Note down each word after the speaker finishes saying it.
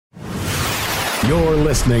You're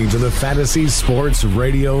listening to the Fantasy Sports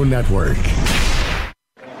Radio Network.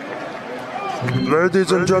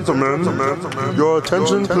 Ladies and gentlemen, your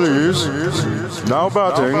attention please. Now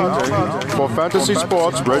batting for Fantasy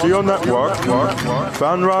Sports Radio Network,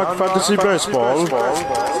 FanRag Fantasy Baseball,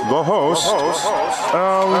 the host,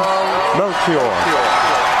 Al Melchior,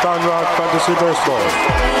 FanRag Fantasy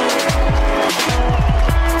Baseball.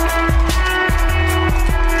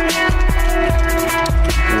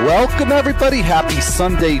 Welcome, everybody. Happy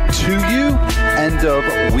Sunday to you. End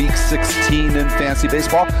of Week 16 in Fantasy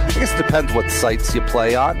Baseball. I guess it depends what sites you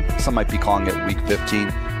play on. Some might be calling it Week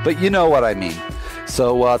 15, but you know what I mean.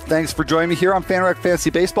 So thanks for joining me here on FanRag Fantasy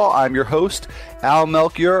Baseball. I'm your host, Al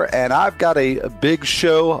Melchior, and I've got a big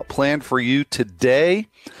show planned for you today.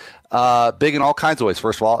 Big in all kinds of ways.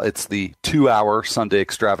 First of all, it's the 2-hour Sunday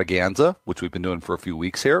extravaganza, which we've been doing for a few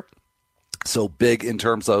weeks here. So big in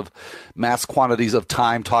terms of mass quantities of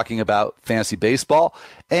time talking about fantasy baseball,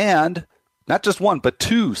 and not just one, but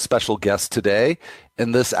two special guests today.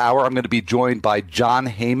 In this hour, I'm going to be joined by Jon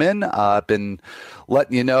Heyman. I've been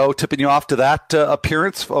letting you know, tipping you off to that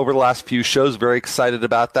appearance over the last few shows. Very excited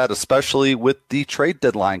about that, especially with the trade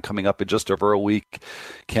deadline coming up in just over a week.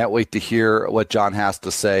 Can't wait to hear what Jon has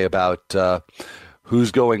to say about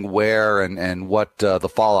who's going where and what the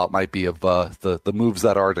fallout might be of the moves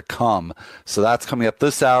that are to come. So that's coming up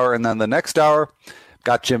this hour. And then the next hour,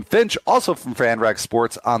 got Jim Finch, also from FanRag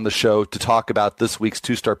Sports, on the show to talk about this week's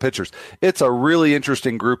two-star pitchers. It's a really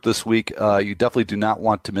interesting group this week. You definitely do not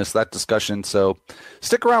want to miss that discussion. So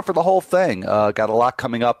stick around for the whole thing. Got a lot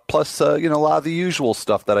coming up. Plus, a lot of the usual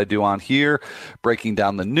stuff that I do on here, breaking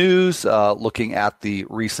down the news, looking at the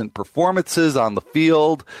recent performances on the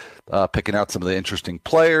field, picking out some of the interesting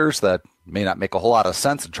players that may not make a whole lot of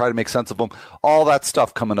sense and try to make sense of them. All that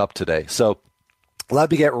stuff coming up today. So let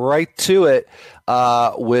me get right to it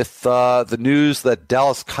with the news that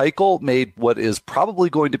Dallas Keuchel made what is probably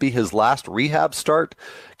going to be his last rehab start,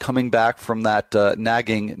 coming back from that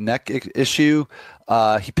nagging neck issue.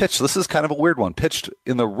 He pitched, this is kind of a weird one, pitched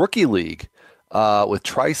in the rookie league with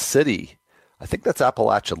Tri-City. I think that's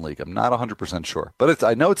Appalachian League. I'm not 100% sure. But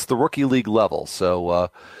I know it's the rookie league level, so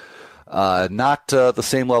not the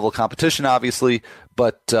same level of competition, obviously.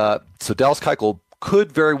 But so Dallas Keuchel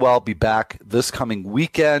could very well be back this coming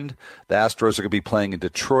weekend. The Astros are going to be playing in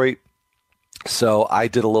Detroit. So I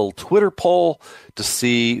did a little Twitter poll to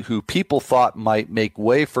see who people thought might make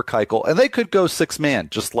way for Keuchel. And they could go 6-man,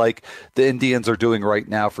 just like the Indians are doing right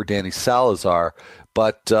now for Danny Salazar.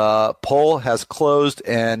 But poll has closed,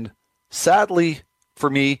 and sadly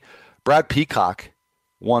for me, Brad Peacock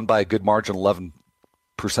won by a good margin, 11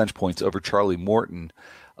 percentage points over Charlie Morton.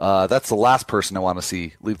 That's the last person I want to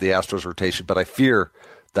see leave the Astros rotation, but I fear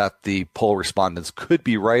that the poll respondents could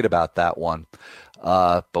be right about that one.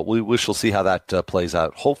 But we shall see how that plays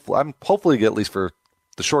out. Hopefully, at least for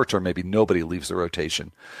the short term, maybe nobody leaves the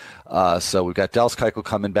rotation. So we've got Dallas Keuchel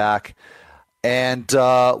coming back. And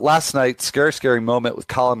last night, scary moment with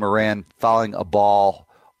Colin Moran fouling a ball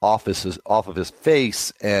off of his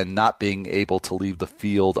face and not being able to leave the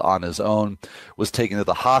field on his own. Was taken to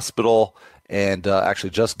the hospital and actually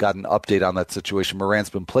just got an update on that situation. Moran's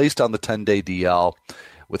been placed on the 10-day DL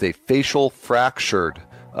with a facial fracture.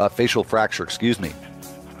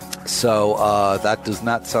 So that does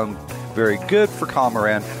not sound very good for Colin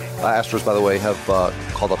Moran. Astros, by the way, have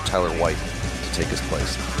called up Tyler White to take his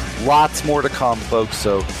place. Lots more to come, folks,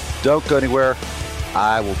 so don't go anywhere.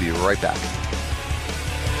 I will be right back.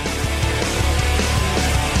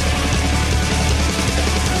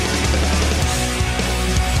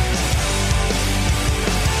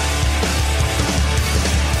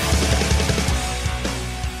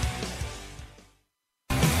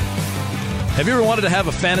 Have you ever wanted to have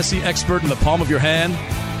a fantasy expert in the palm of your hand?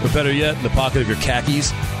 Or better yet, in the pocket of your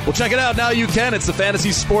khakis? Well, check it out. Now you can. It's the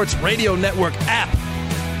Fantasy Sports Radio Network app.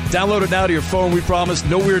 Download it now to your phone, we promise.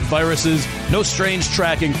 No weird viruses, no strange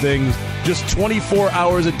tracking things. Just 24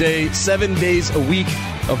 hours a day, 7 days a week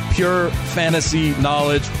of pure fantasy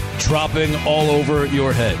knowledge dropping all over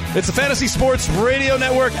your head. It's the Fantasy Sports Radio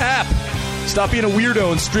Network app. Stop being a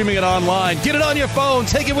weirdo and streaming it online. Get it on your phone.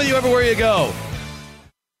 Take it with you everywhere you go.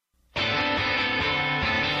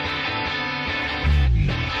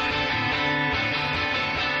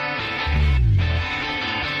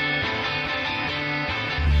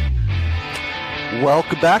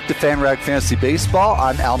 Welcome back to FanRag Fantasy Baseball.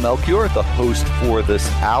 I'm Al Melchior, the host for this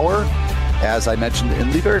hour. As I mentioned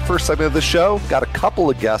in the very first segment of the show, got a couple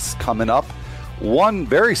of guests coming up. One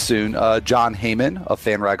very soon, Jon Heyman of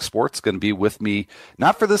FanRag Sports, going to be with me,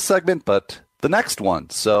 not for this segment, but the next one.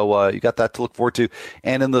 So you got that to look forward to.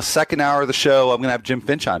 And in the second hour of the show, I'm going to have Jim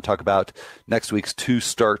Finch on talk about next week's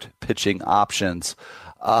 2-start pitching options.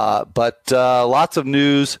 But lots of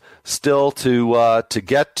news still to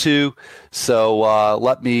get to. So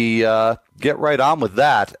let me get right on with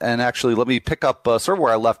that. And actually, let me pick up sort of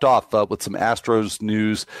where I left off with some Astros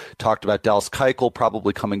news. Talked about Dallas Keuchel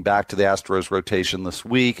probably coming back to the Astros rotation this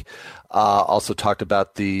week. Also talked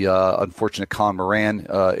about the unfortunate Colin Moran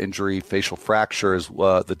injury, facial fracture is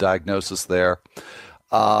the diagnosis there.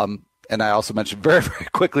 And I also mentioned very, very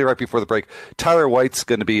quickly right before the break, Tyler White's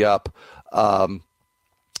going to be up.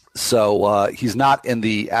 So he's not in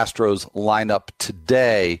the Astros lineup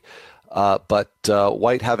today, but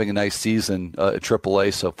White having a nice season at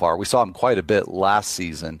AAA so far. We saw him quite a bit last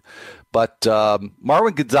season. But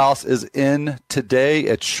Marwin Gonzalez is in today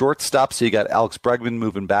at shortstop, so you got Alex Bregman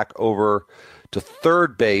moving back over to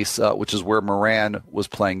third base, which is where Moran was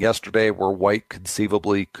playing yesterday, where White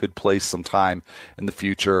conceivably could play some time in the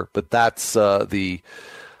future. But that's the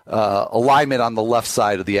alignment on the left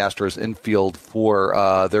side of the Astros infield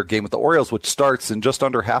for their game with the Orioles, which starts in just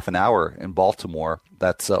under half an hour in Baltimore.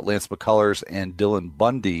 That's Lance McCullers and Dylan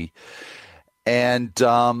Bundy. And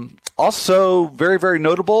also very, very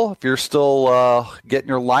notable, if you're still getting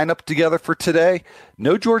your lineup together for today,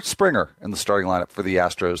 no George Springer in the starting lineup for the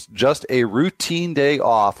Astros. Just a routine day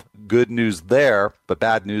off. Good news there, but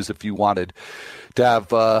bad news if you wanted to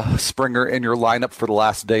have Springer in your lineup for the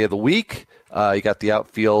last day of the week. You got the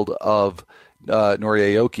outfield of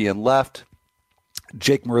Nori Aoki in left,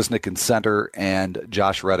 Jake Marisnick in center, and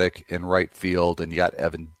Josh Reddick in right field. And you got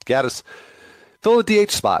Evan Gattis filling the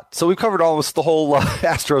DH spot. So we've covered almost the whole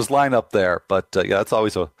Astros lineup there. But yeah, it's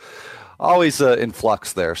always in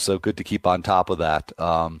flux there. So good to keep on top of that.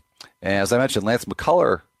 And as I mentioned, Lance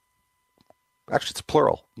McCullers. Actually, it's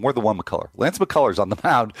plural. More than one McCullers. Lance McCullers on the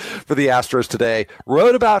mound for the Astros today.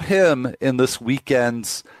 Wrote about him in this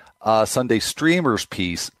weekend's Sunday Streamers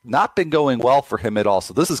piece. Not been going well for him at all.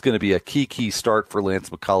 So this is going to be a key start for Lance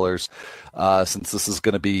McCullers. Since this is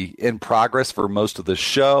going to be in progress for most of the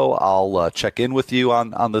show, I'll check in with you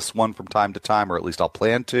on this one from time to time, or at least I'll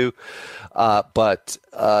plan to. But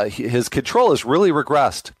his control has really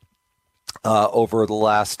regressed over the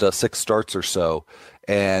last 6 starts or so.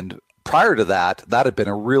 And prior to that had been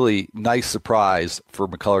a really nice surprise for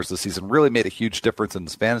McCullers this season. Really made a huge difference in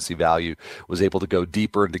his fantasy value. Was able to go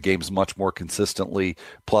deeper into games much more consistently.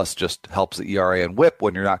 Plus, just helps the ERA and WHIP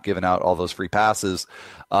when you're not giving out all those free passes.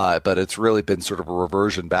 But it's really been sort of a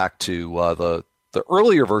reversion back to the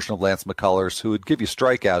earlier version of Lance McCullers, who would give you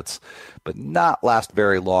strikeouts, but not last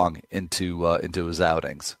very long into his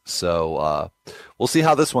outings. So we'll see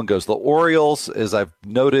how this one goes. The Orioles, as I've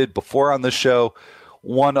noted before on this show,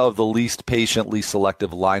 one of the least patient, least selective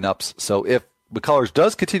lineups. So if McCullers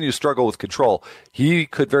does continue to struggle with control, he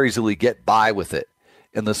could very easily get by with it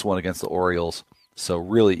in this one against the Orioles. So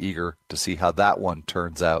really eager to see how that one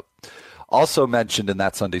turns out. Also mentioned in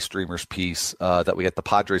that Sunday Streamers piece that we got the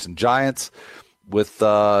Padres and Giants with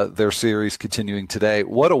their series continuing today.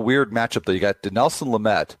 What a weird matchup that you got. Dinelson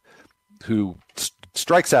Lamet, who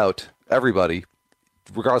strikes out everybody,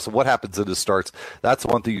 regardless of what happens in his starts. That's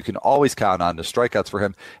one thing you can always count on, the strikeouts for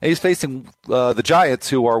him. And he's facing the Giants,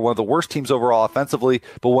 who are one of the worst teams overall offensively,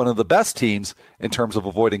 but one of the best teams in terms of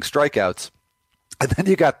avoiding strikeouts. And then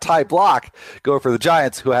you got Ty Block going for the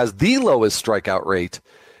Giants, who has the lowest strikeout rate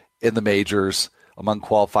in the majors among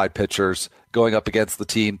qualified pitchers, going up against the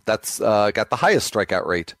team that's got the highest strikeout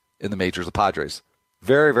rate in the majors, the Padres.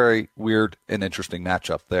 Very, very weird and interesting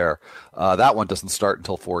matchup there. That one doesn't start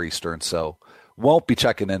until 4 Eastern, so won't be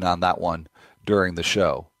checking in on that one during the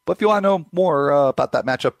show. But if you want to know more about that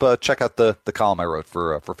matchup, check out the column I wrote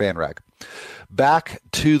for FanRag. Back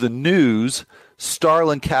to the news.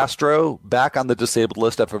 Starlin Castro back on the disabled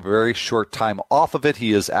list after a very short time off of it.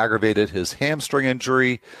 He has aggravated his hamstring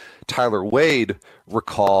injury. Tyler Wade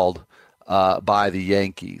recalled by the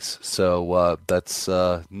Yankees. So that's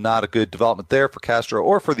not a good development there for Castro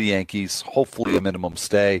or for the Yankees. Hopefully a minimum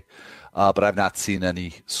stay. But I've not seen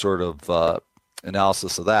any sort of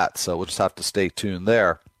analysis of that, so we'll just have to stay tuned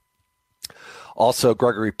there. Also,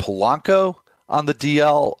 Gregory Polanco on the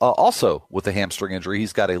DL, also with a hamstring injury.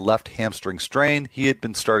 He's got a left hamstring strain. He had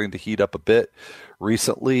been starting to heat up a bit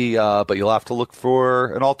recently, but you'll have to look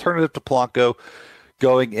for an alternative to Polanco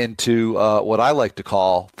going into what I like to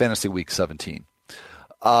call Fantasy Week 17.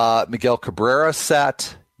 Miguel Cabrera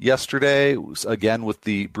sat yesterday, again with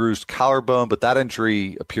the bruised collarbone, but that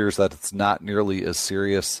injury appears that it's not nearly as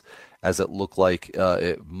serious as it looked like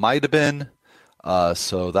it might have been.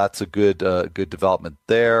 So that's a good development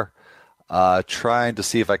there. Trying to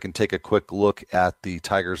see if I can take a quick look at the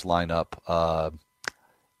Tigers lineup.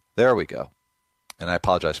 There we go. And I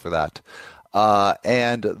apologize for that.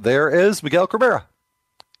 And there is Miguel Cabrera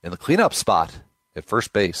in the cleanup spot at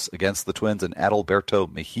first base against the Twins and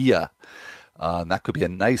Adalberto Mejia. And that could be a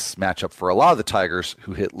nice matchup for a lot of the Tigers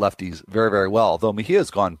who hit lefties very, very well, though Mejia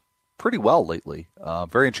has gone pretty well lately.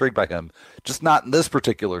 Very intrigued by him, just not in this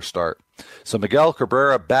particular start. So Miguel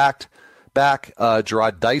Cabrera back.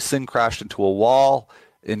 Gerard Dyson crashed into a wall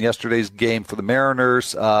in yesterday's game for the Mariners,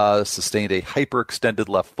 sustained a hyperextended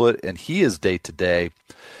left foot, and he is day-to-day.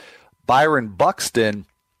 Byron Buxton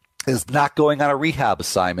is not going on a rehab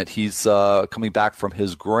assignment. He's coming back from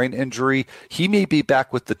his groin injury. He may be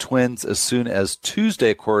back with the Twins as soon as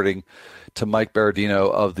Tuesday, according to Mike Berardino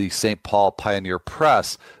of the St. Paul Pioneer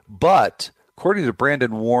Press. But according to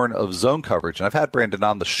Brandon Warren of Zone Coverage, and I've had Brandon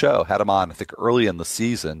on the show, had him on, I think, early in the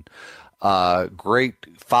season, great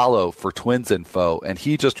follow for Twins info, and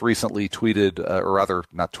he just recently tweeted, or rather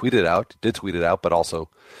not tweeted out, did tweet it out, but also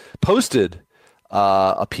posted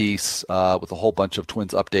a piece with a whole bunch of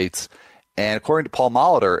Twins updates. And according to Paul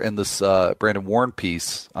Molitor in this Brandon Warren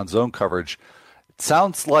piece on Zone Coverage, it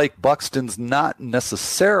sounds like Buxton's not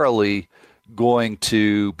necessarily going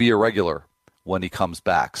to be a regular when he comes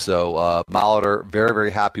back. So Molitor very,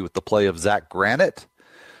 very happy with the play of Zach Granite.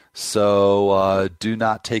 So do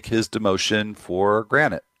not take his demotion for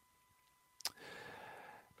granted.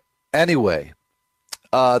 Anyway,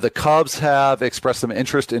 the Cubs have expressed some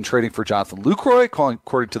interest in trading for Jonathan Lucroy,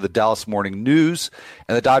 according to the Dallas Morning News.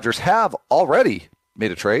 And the Dodgers have already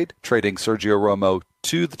made a trade, trading Sergio Romo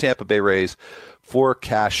to the Tampa Bay Rays for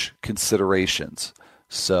cash considerations.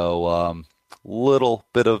 So little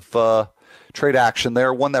bit of trade action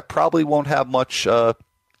there, one that probably won't have much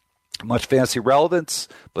fantasy relevance,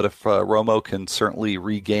 but if Romo can certainly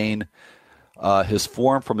regain his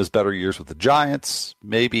form from his better years with the Giants,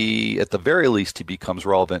 maybe at the very least he becomes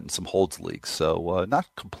relevant in some holds leagues. So not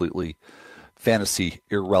completely fantasy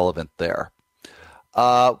irrelevant there.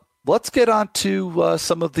 Let's get on to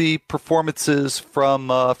some of the performances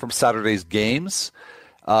from Saturday's games.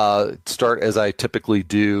 Start as I typically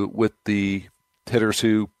do with the hitters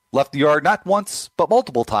who left the yard not once, but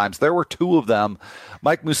multiple times. There were two of them.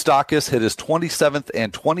 Mike Moustakas hit his 27th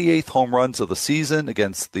and 28th home runs of the season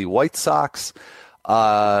against the White Sox.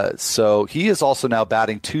 So he is also now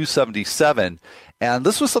batting .277. And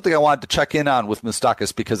this was something I wanted to check in on with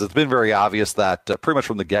Moustakas because it's been very obvious that pretty much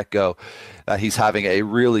from the get-go that he's having a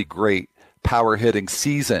really great power-hitting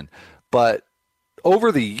season. But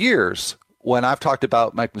over the years, when I've talked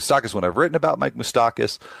about Mike Moustakas, when I've written about Mike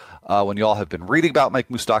Moustakas, when you all have been reading about Mike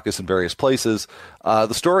Moustakas in various places,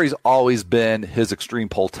 the story's always been his extreme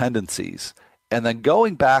pull tendencies. And then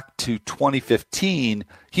going back to 2015,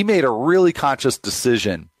 he made a really conscious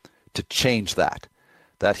decision to change that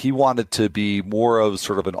he wanted to be more of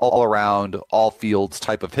sort of an all-around, all-fields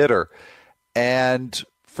type of hitter. And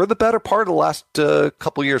for the better part of the last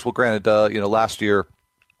couple of years, well, granted, last year,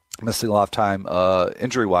 missing a lot of time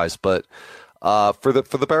injury-wise, but for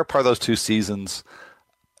the better part of those two seasons,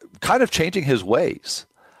 kind of changing his ways.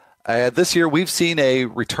 This year, we've seen a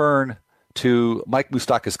return to Mike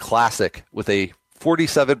Moustakas classic with a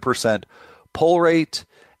 47% pull rate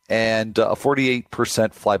and a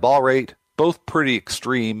 48% fly ball rate, both pretty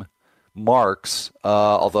extreme marks,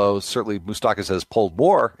 although certainly Moustakas has pulled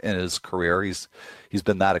more in his career. He's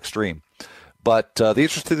been that extreme. But the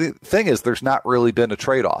interesting thing is there's not really been a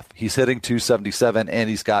trade-off. He's hitting .277, and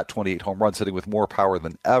he's got 28 home runs, hitting with more power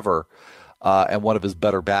than ever, and one of his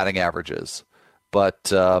better batting averages.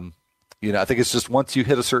 But, I think it's just once you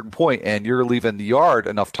hit a certain point and you're leaving the yard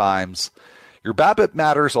enough times, your BABIP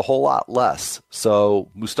matters a whole lot less. So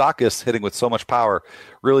Moustakas hitting with so much power,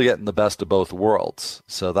 really getting the best of both worlds.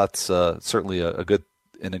 So that's certainly a good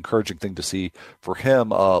and encouraging thing to see for him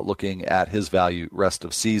looking at his value rest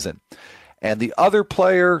of season. And the other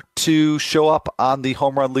player to show up on the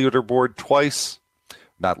home run leaderboard twice,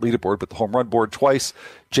 not leaderboard, but the home run board twice,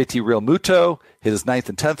 JT Realmuto hit his 9th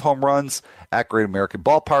and 10th home runs at Great American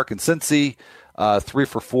Ballpark in Cincy, 3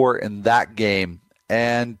 for 4 in that game.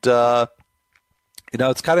 And,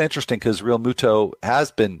 it's kind of interesting because Realmuto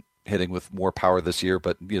has been hitting with more power this year,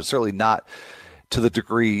 but certainly not to the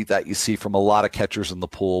degree that you see from a lot of catchers in the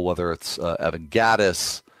pool, whether it's Evan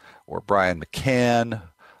Gattis or Brian McCann,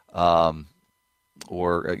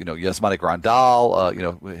 or Yasmani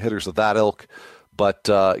Grandal, hitters of that ilk. But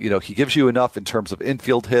he gives you enough in terms of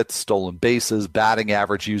infield hits, stolen bases, batting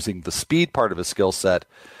average, using the speed part of his skill set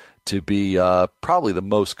to be probably the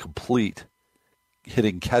most complete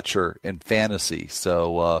hitting catcher in fantasy.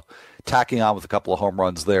 So tacking on with a couple of home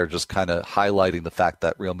runs there, just kind of highlighting the fact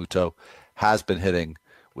that Realmuto has been hitting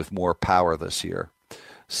with more power this year.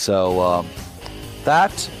 So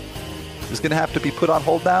that is going to have to be put on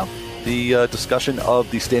hold now, the discussion of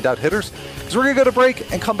the standout hitters, because we're going to go to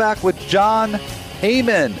break and come back with Jon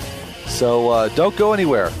Heyman. So don't go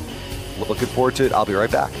anywhere. Looking forward to it. I'll be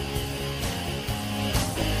right back.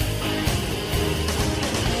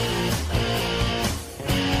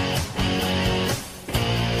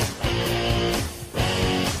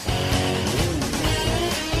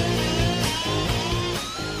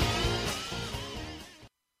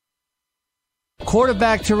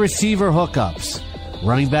 Quarterback to receiver hookups,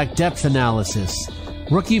 running back depth analysis,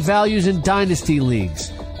 rookie values in dynasty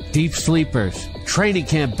leagues, deep sleepers, training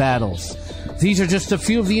camp battles. These are just a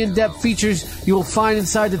few of the in-depth features you will find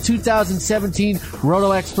inside the 2017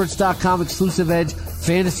 RotoExperts.com exclusive Edge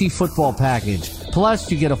Fantasy Football Package.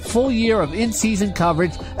 Plus, you get a full year of in-season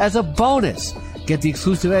coverage as a bonus. Get the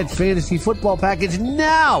exclusive Edge Fantasy Football Package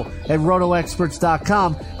now at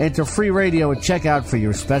RotoExperts.com. Enter free radio at checkout for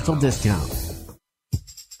your special discount.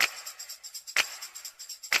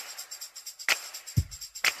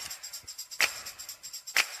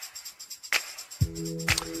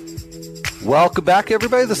 Welcome back,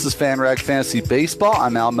 everybody. This is FanRag Fantasy Baseball.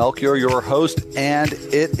 I'm Al Melchior, your host, and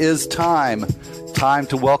it is time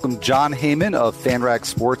to welcome Jon Heyman of FanRag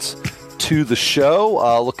Sports to the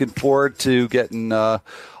show. Looking forward to getting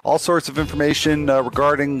all sorts of information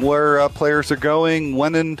regarding where players are going,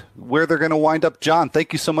 when and where they're going to wind up. Jon,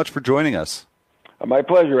 thank you so much for joining us. My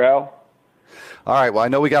pleasure, Al. All right. Well, I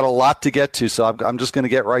know we got a lot to get to, so I'm just going to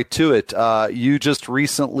get right to it. You just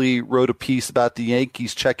recently wrote a piece about the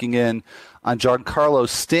Yankees checking in on Giancarlo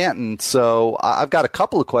Stanton. So I've got a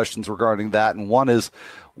couple of questions regarding that. And one is,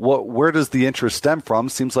 where does the interest stem from?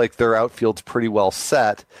 Seems like their outfield's pretty well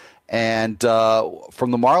set. And from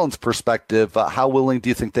the Marlins' perspective, how willing do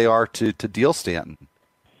you think they are to deal Stanton?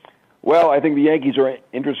 Well, I think the Yankees are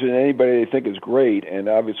interested in anybody they think is great, and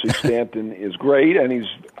obviously Stanton is great, and he's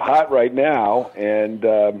hot right now. And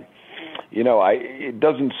it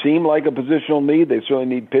doesn't seem like a positional need. They certainly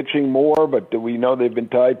need pitching more, but we know they've been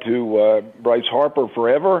tied to Bryce Harper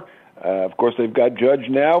forever. Of course, they've got Judge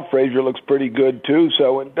now. Frazier looks pretty good too,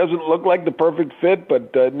 so it doesn't look like the perfect fit, but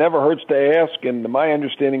it never hurts to ask. And my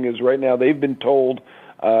understanding is right now they've been told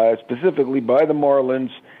specifically by the Marlins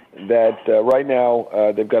that right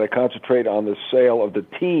now they've got to concentrate on the sale of the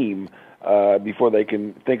team before they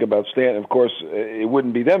can think about Stanton. Of course, it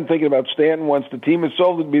wouldn't be them thinking about Stanton once the team is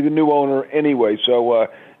sold. It'd be the new owner anyway. So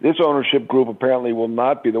this ownership group apparently will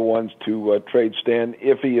not be the ones to trade Stanton.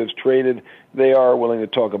 If he is traded, they are willing to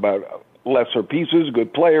talk about lesser pieces,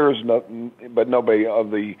 good players, but nobody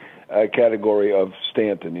of the category of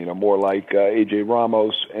Stanton, more like A.J.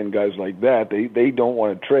 Ramos and guys like that. They don't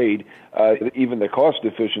want to trade even the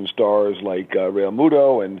cost-efficient stars like Real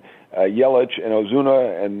Muto and Yelich and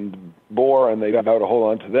Ozuna and Bohr, and they got to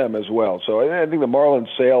hold on to them as well. So I think the Marlins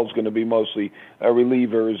sale is going to be mostly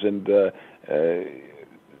relievers and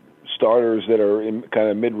starters that are in kind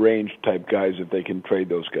of mid-range type guys if they can trade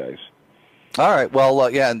those guys. All right. Well,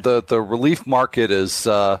 and the relief market is,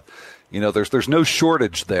 there's no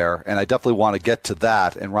shortage there, and I definitely want to get to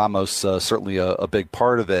that. And Ramos certainly a big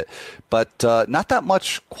part of it, but not that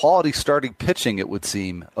much quality starting pitching, it would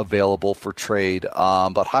seem, available for trade.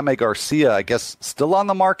 But Jaime Garcia, I guess, still on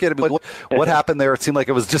the market. I mean, what happened there? It seemed like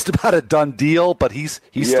it was just about a done deal, but he's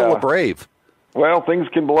still a Brave. Well, things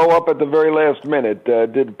can blow up at the very last minute.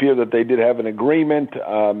 It did appear that they did have an agreement.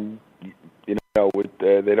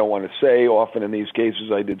 They don't want to say. Often in these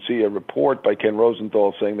cases, I did see a report by Ken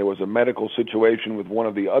Rosenthal saying there was a medical situation with one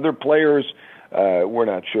of the other players. We're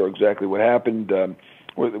not sure exactly what happened.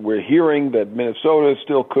 We're hearing that Minnesota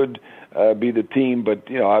still could be the team, but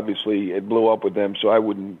obviously it blew up with them, so I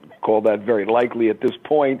wouldn't call that very likely at this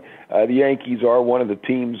point. The Yankees are one of the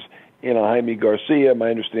teams in Jaime Garcia. My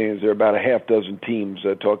understanding is there are about a half dozen teams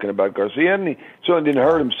talking about Garcia, and he certainly didn't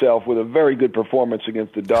hurt himself with a very good performance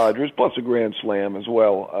against the Dodgers, plus a grand slam as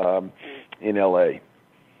well in L.A.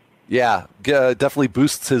 Yeah, definitely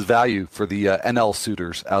boosts his value for the NL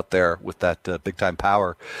suitors out there with that big-time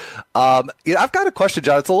power. I've got a question,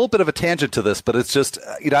 Jon. It's a little bit of a tangent to this, but it's just,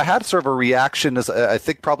 I had sort of a reaction, as I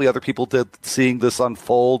think probably other people did, seeing this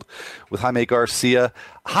unfold with Jaime Garcia.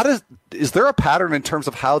 Is there a pattern in terms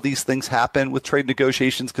of how these things happen with trade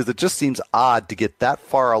negotiations? Because it just seems odd to get that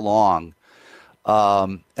far along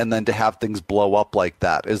and then to have things blow up like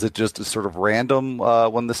that. Is it just sort of random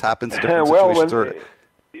when this happens?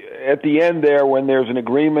 At the end there, when there's an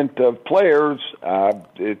agreement of players,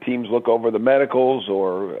 teams look over the medicals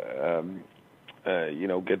or,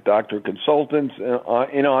 get doctor consultants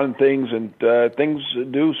in on things, and things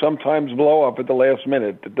do sometimes blow up at the last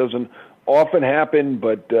minute. It doesn't often happen,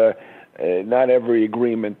 but not every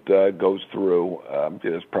agreement goes through.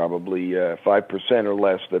 There's probably 5% or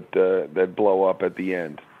less that blow up at the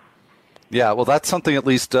end. Yeah, well, that's something at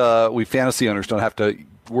least we fantasy owners don't have to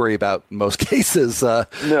worry about in most cases. We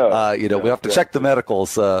have to check the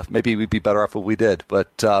medicals. Maybe we'd be better off if we did. But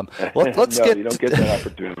let's no, get. You don't get that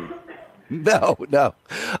opportunity. No.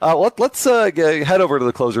 Let's head over to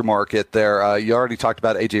the closer market there. You already talked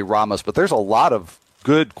about A.J. Ramos, but there's a lot of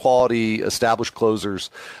good quality established closers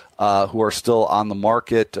who are still on the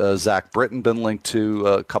market. Zach Britton been linked to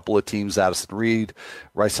a couple of teams, Addison Reed,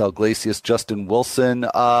 Raisel Iglesias, Justin Wilson.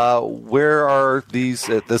 Where are these,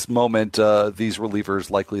 at this moment, these relievers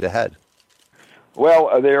likely to head?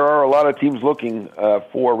 Well, there are a lot of teams looking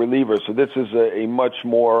for relievers, so this is a much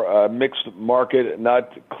more mixed market,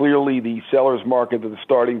 not clearly the seller's market that the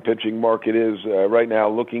starting pitching market is right now.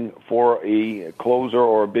 Looking for a closer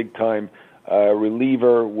or a big-time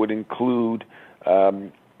reliever would include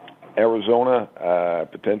Arizona,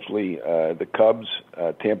 potentially the Cubs,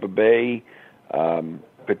 Tampa Bay,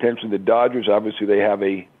 potentially the Dodgers. Obviously, they have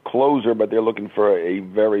a closer, but they're looking for a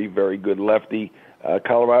very, very good lefty.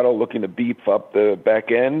 Colorado looking to beef up the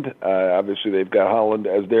back end. Obviously, they've got Holland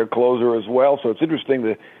as their closer as well. So it's interesting.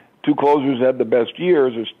 The two closers had the best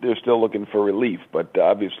years. They're still looking for relief. But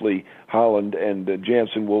obviously, Holland and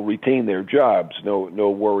Jansen will retain their jobs. No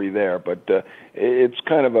worry there. But it's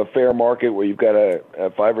kind of a fair market where you've got a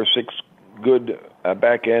 5 or 6 good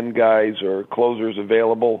back end guys or closers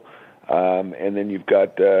available. And then you've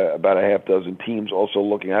got about a half dozen teams also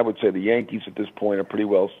looking. I would say the Yankees at this point are pretty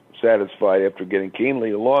well satisfied after getting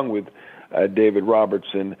Canely along with David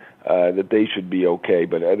Robertson that they should be okay.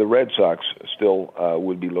 But the Red Sox still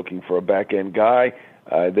would be looking for a back-end guy.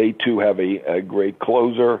 They, too, have a great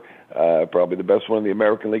closer, probably the best one in the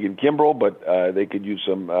American League in Kimbrel, but they could use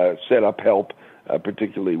some setup help,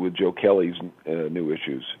 particularly with Joe Kelly's new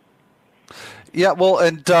issues. Yeah, well,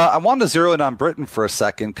 and I wanted to zero in on Britton for a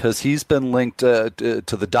second because he's been linked to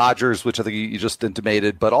the Dodgers, which I think you just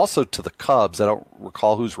intimated, but also to the Cubs. I don't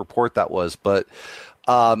recall whose report that was, but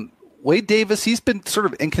Wade Davis, he's been sort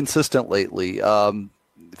of inconsistent lately. If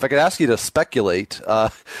I could ask you to speculate,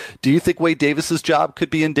 do you think Wade Davis's job could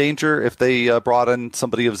be in danger if they brought in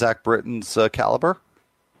somebody of Zach Britton's caliber?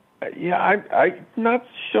 Yeah, I'm not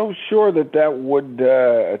so sure that would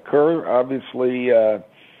occur. Obviously,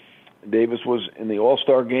 Davis was in the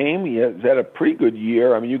All-Star game. He has had a pretty good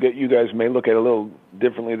year. I mean, you guys may look at it a little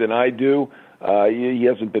differently than I do. He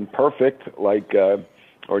hasn't been perfect,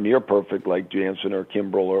 or near perfect, like Jansen or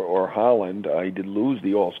Kimbrel or Holland. He did lose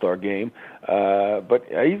the All-Star game, but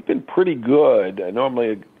he's been pretty good.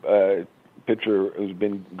 Normally, a pitcher who's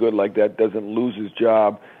been good like that doesn't lose his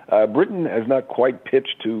job. Britton has not quite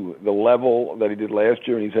pitched to the level that he did last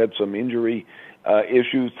year, and he's had some injury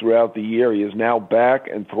issues throughout the year. He is now back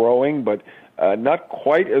and throwing, but not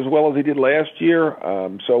quite as well as he did last year.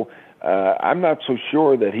 So I'm not so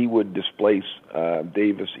sure that he would displace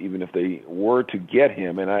Davis, even if they were to get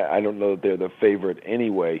him. And I don't know that they're the favorite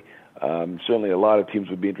anyway. Certainly a lot of teams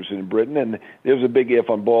would be interested in Britton. And there's a big if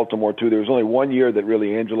on Baltimore, too. There was only one year that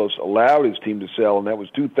really Angelos allowed his team to sell, and that was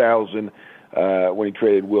 2000 when he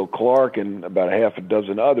traded Will Clark and about a half a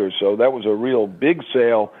dozen others. So that was a real big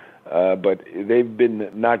sale. But they've been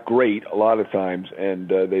not great a lot of times, and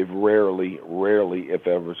they've rarely, if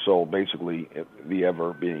ever, sold. Basically, the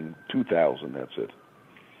ever being 2000. That's it.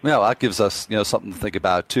 Yeah, well, that gives us something to think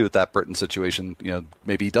about too. With that Britton situation,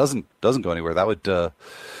 maybe he doesn't go anywhere. That would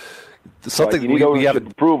something we have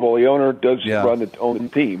approval. The owner does run the own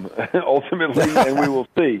team ultimately, and we will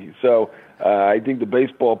see. So I think the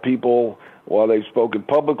baseball people, while they've spoken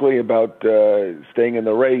publicly about staying in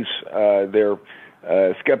the race, they're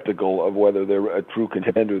skeptical of whether they're a true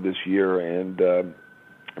contender this year, and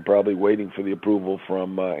probably waiting for the approval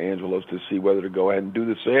from Angelos to see whether to go ahead and do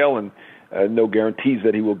the sale, and no guarantees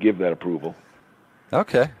that he will give that approval.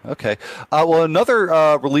 Okay. Well, another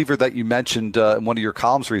reliever that you mentioned in one of your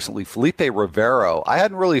columns recently, Felipe Rivero. I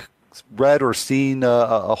hadn't really read or seen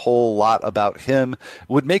a whole lot about him. It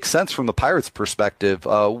would make sense from the Pirates' perspective.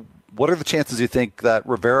 What are the chances you think that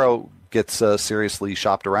Rivero gets seriously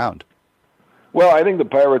shopped around? Well, I think the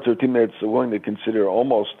Pirates are a team that's willing to consider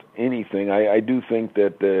almost anything. I do think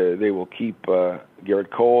that they will keep Garrett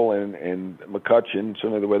Cole and McCutchen,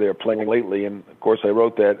 certainly the way they're playing lately. And, of course, I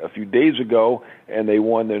wrote that a few days ago, and they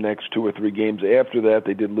won their next 2 or 3 games after that.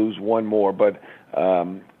 They did lose one more, but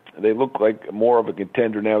they look like more of a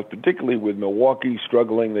contender now, particularly with Milwaukee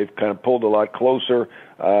struggling. They've kind of pulled a lot closer.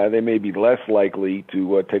 They may be less likely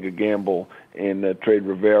to take a gamble and trade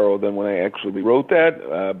Rivero than when I actually wrote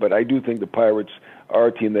that. But I do think the Pirates are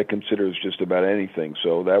a team that considers just about anything.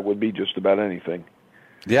 So that would be just about anything.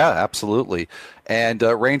 Yeah, absolutely. And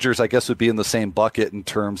Rangers, I guess, would be in the same bucket in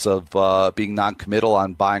terms of being non-committal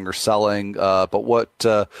on buying or selling. But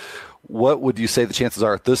what would you say the chances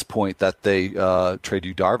are at this point that they trade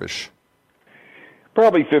you Darvish?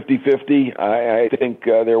 Probably 50-50. I think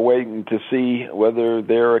they're waiting to see whether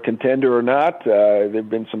they're a contender or not. There have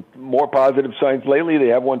been some more positive signs lately. They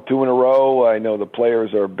have won 2 in a row. I know the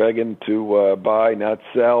players are begging to buy, not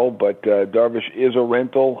sell, but Darvish is a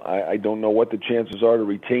rental. I don't know what the chances are to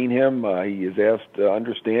retain him. He is asked,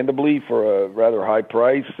 understandably, for a rather high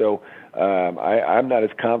price, so I'm not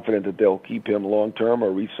as confident that they'll keep him long-term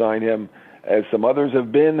or re-sign him as some others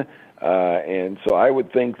have been. And so I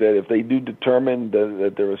would think that if they do determine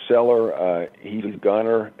that they're a seller, he's a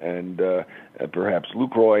gunner, and perhaps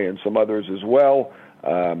Lucroy and some others as well.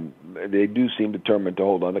 They do seem determined to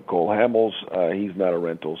hold on to Cole Hamels. He's not a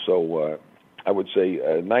rental. So I would say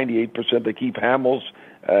 98% they keep Hamels.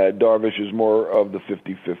 Darvish is more of the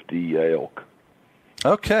 50-50 ilk.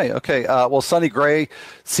 Okay. Well, Sonny Gray,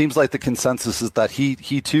 seems like the consensus is that he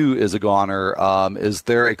too is a goner. Is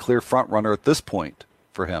there a clear front runner at this point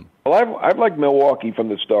for him? Well, I've liked Milwaukee from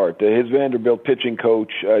the start. His Vanderbilt pitching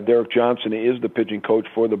coach, Derek Johnson, is the pitching coach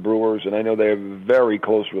for the Brewers, and I know they have a very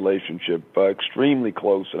close relationship, extremely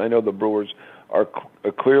close, and I know the Brewers are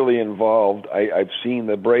clearly involved. I've seen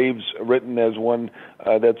the Braves written as one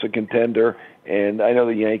that's a contender, and I know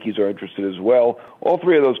the Yankees are interested as well. All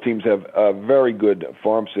three of those teams have very good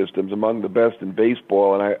farm systems, among the best in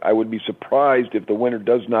baseball, and I would be surprised if the winner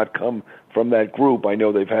does not come from that group. I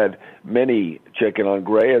know they've had many checking on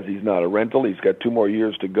Gray, as he's not a rental. He's got 2 more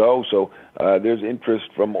years to go, so there's interest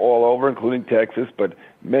from all over, including Texas, but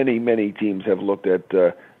many teams have looked at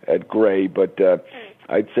Gray. But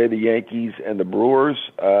I'd say the Yankees and the Brewers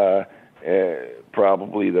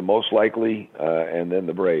probably the most likely, and then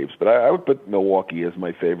the Braves. But I would put Milwaukee as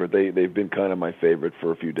my favorite. They've been kind of my favorite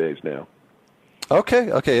for a few days now.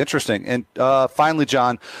 Okay, interesting. And finally,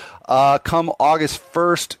 John, come August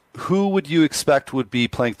 1st, who would you expect would be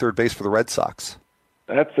playing third base for the Red Sox?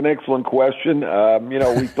 That's an excellent question.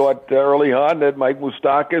 We thought early on that Mike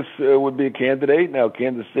Moustakas would be a candidate. Now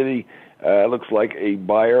Kansas City looks like a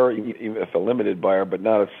buyer, if a limited buyer, but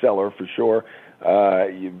not a seller for sure.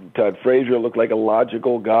 Todd Frazier looked like a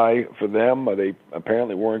logical guy for them. They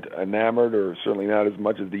apparently weren't enamored, or certainly not as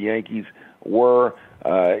much as the Yankees were.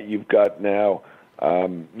 You've got now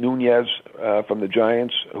Nunez from the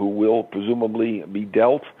Giants, who will presumably be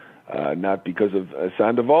dealt, not because of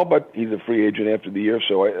Sandoval, but he's a free agent after the year,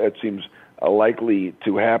 so that seems likely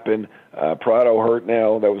to happen. Prado hurt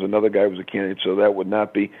now. That was another guy who was a candidate, so that would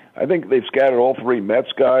not be. I think they've scattered all 3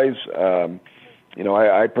 Mets guys.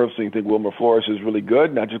 I personally think Wilmer Flores is really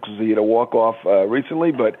good, not just because he had a walk-off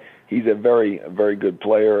recently, but he's a very, very good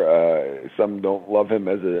player. Some don't love him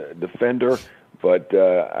as a defender, but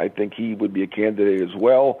I think he would be a candidate as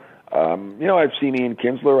well. I've seen Ian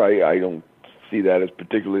Kinsler. I don't see that as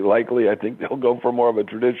particularly likely. I think they'll go for more of a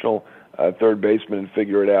traditional third baseman and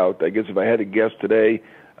figure it out. I guess if I had to guess today,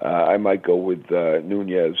 I might go with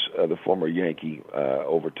Nunez, the former Yankee,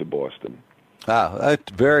 over to Boston.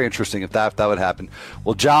 That's very interesting if that would happen.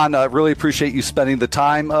 Well, John, I really appreciate you spending the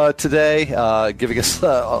time today, giving us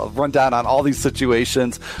a rundown on all these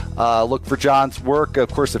situations. Look for John's work,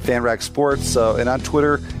 of course, at FanRag Sports and on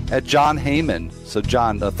Twitter at Jon Heyman. So,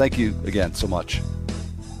 John, thank you again so much.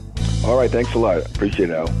 All right, thanks a lot. Appreciate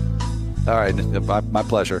it, Al. All right, my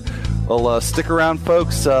pleasure. Well, stick around,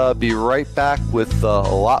 folks. Be right back with a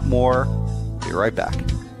lot more. Be right back.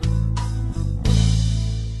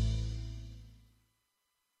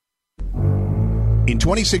 In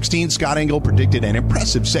 2016, Scott Engel predicted an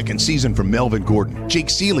impressive second season from Melvin Gordon. Jake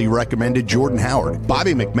Seeley recommended Jordan Howard.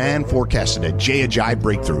 Bobby McMahon forecasted a Jay Ajayi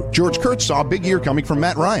breakthrough. George Kurtz saw a big year coming from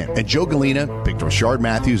Matt Ryan. And Joe Galena picked Rashard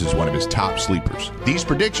Matthews as one of his top sleepers. These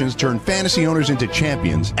predictions turned fantasy owners into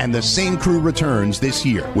champions, and the same crew returns this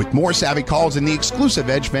year with more savvy calls in the exclusive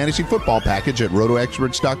Edge Fantasy Football package at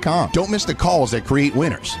RotoExperts.com. Don't miss the calls that create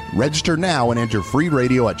winners. Register now and enter free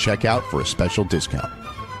radio at checkout for a special discount.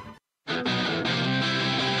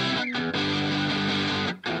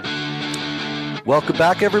 Welcome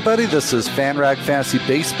back, everybody. This is FanRag Fantasy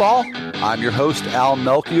Baseball. I'm your host, Al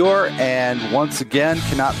Melchior, and once again,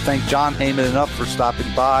 cannot thank Jon Heyman enough for stopping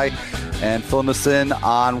by. and filling us in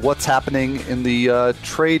on what's happening in the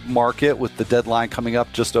trade market with the deadline coming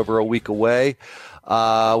up just over a week away.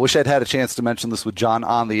 Wish I'd had a chance to mention this with John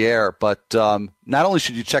on the air, but not only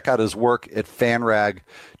should you check out his work at FanRag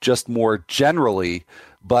just more generally,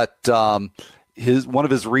 but one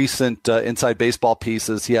of his recent Inside Baseball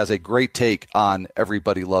pieces, he has a great take on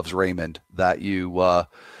Everybody Loves Raymond that you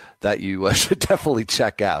should definitely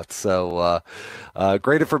check out. So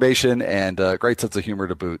great information and great sense of humor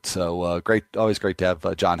to boot. So always great to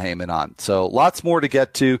have John Heyman on. So lots more to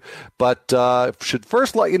get to, but should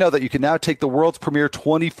first let you know that you can now take the world's premier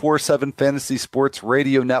 24/7 fantasy sports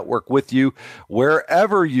radio network with you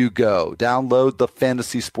wherever you go. Download the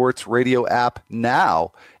Fantasy Sports Radio app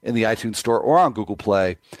now in the iTunes Store or on Google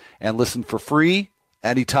Play and listen for free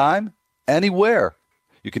anytime, anywhere.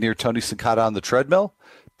 You can hear Tony Sincata on the treadmill,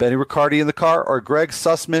 Benny Riccardi in the car, or Greg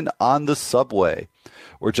Sussman on the subway.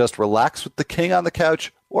 Or just relax with the king on the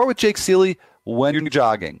couch or with Jake Seeley when you're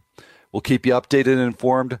jogging. We'll keep you updated and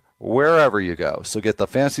informed wherever you go. So get the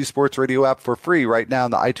Fantasy Sports Radio app for free right now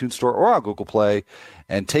in the iTunes Store or on Google Play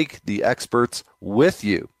and take the experts with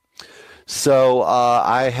you. So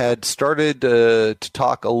I had started to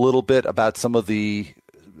talk a little bit about some of the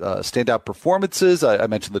standout performances. I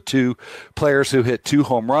mentioned the two players who hit 2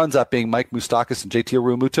 home runs, that being Mike Moustakas and JT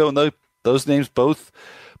Realmuto, and those names both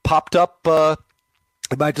popped up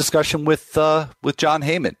in my discussion with John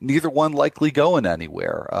Heyman. Neither one likely going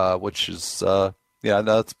anywhere, which is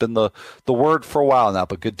that's been the word for a while now,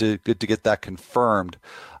 but good to get that confirmed.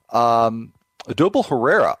 Odubel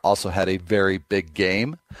Herrera also had a very big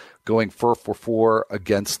game, going 4 for 4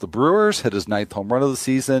 against the Brewers, hit his 9th home run of the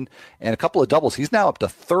season, and a couple of doubles. He's now up to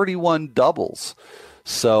 31 doubles.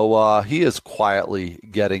 So he is quietly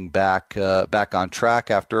getting back on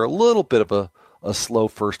track after a little bit of a slow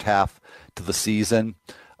first half to the season.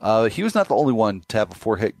 He was not the only one to have a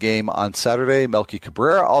 4-hit game on Saturday. Melky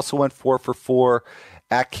Cabrera also went 4 for 4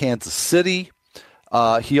 at Kansas City.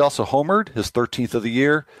 He also homered, his 13th of the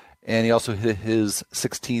year, and he also hit his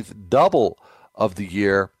 16th double of the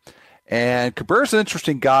year. And Cabrera's an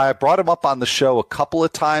interesting guy. I brought him up on the show a couple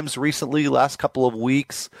of times recently, last couple of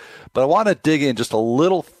weeks, but I want to dig in just a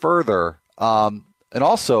little further. And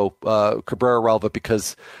also Cabrera relevant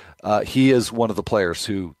because he is one of the players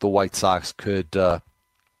who the White Sox could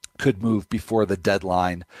move before the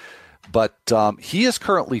deadline. But he is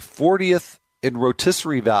currently 40th in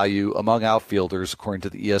rotisserie value among outfielders, according to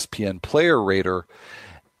the ESPN Player Rater.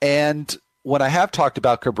 And when I have talked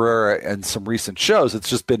about Cabrera in some recent shows, it's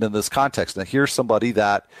just been in this context. Now, here's somebody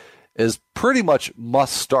that is pretty much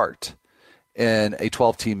must start in a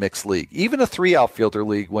 12-team mixed league. Even a 3 outfielder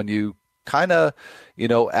league, when you kind of,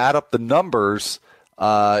 add up the numbers,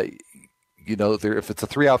 if it's a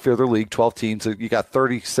 3 outfielder league, 12 teams, you got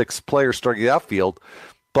 36 players starting the outfield,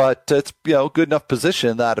 but it's, good enough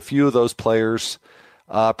position that a few of those players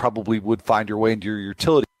probably would find your way into your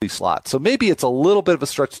utility slot. So maybe it's a little bit of a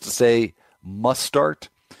stretch to say must start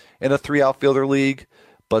in a 3 outfielder league,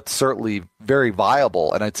 but certainly very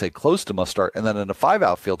viable, and I'd say close to must start. And then in a 5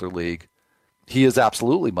 outfielder league, he is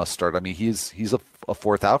absolutely must start. I mean, he's a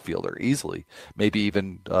 4th outfielder easily, maybe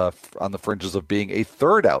even on the fringes of being a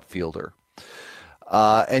 3rd outfielder.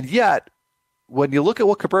 And yet, when you look at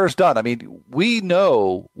what Cabrera's done, I mean, we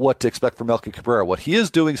know what to expect from Melky Cabrera. What he is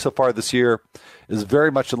doing so far this year is very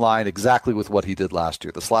much in line exactly with what he did last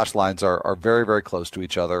year. The slash lines are very, very close to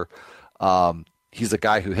each other. He's a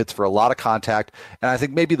guy who hits for a lot of contact. And I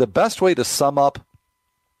think maybe the best way to sum up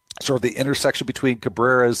sort of the intersection between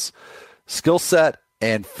Cabrera's skill set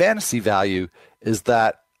and fantasy value is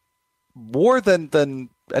that more than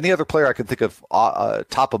any other player I can think of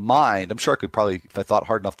top of mind, I'm sure I could probably, if I thought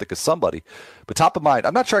hard enough, think of somebody. But top of mind,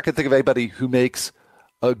 I'm not sure I can think of anybody who makes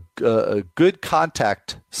a good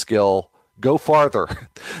contact skill go farther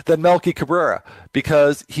than Melky Cabrera,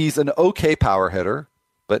 because he's an okay power hitter,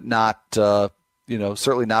 but not,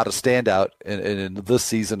 certainly not a standout in this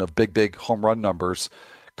season of big home run numbers.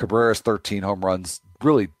 Cabrera's 13 home runs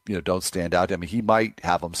really, don't stand out. I mean, he might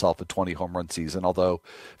have himself a 20 home run season, although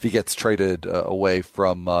if he gets traded away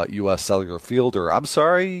from U.S. Cellular Field, or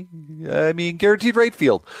Guaranteed Rate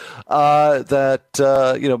Field,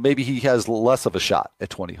 maybe he has less of a shot at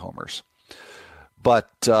 20 homers. But,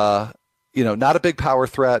 not a big power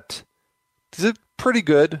threat. He's a pretty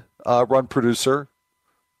good run producer,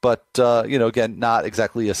 but, again, not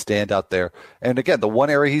exactly a standout there. And again, the one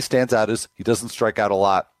area he stands out is he doesn't strike out a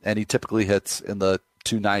lot, and he typically hits in the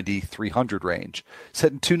 290, 300 range. He's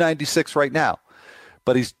hitting 296 right now,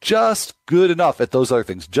 but he's just good enough at those other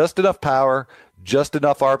things. Just enough power, just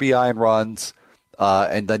enough RBI and runs,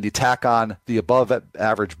 and then you tack on the above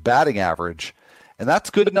average batting average, And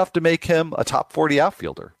that's good enough to make him a top 40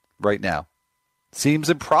 outfielder right now.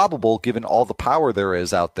 Seems improbable given all the power there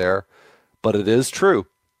is out there, but it is true.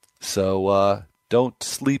 So don't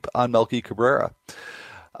sleep on Melky Cabrera.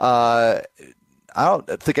 I don't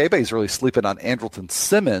think anybody's really sleeping on Andrelton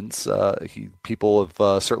Simmons. People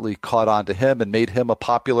have certainly caught on to him and made him a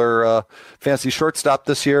popular fantasy shortstop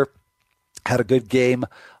this year. Had a good game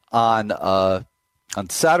on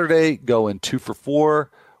Saturday, going 2 for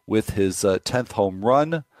 4 with his 10th home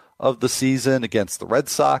run of the season against the Red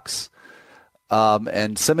Sox.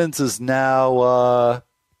 And Simmons is now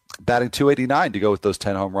batting .289 to go with those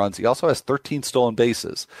 10 home runs. He also has 13 stolen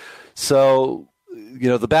bases. So,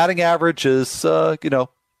 the batting average is,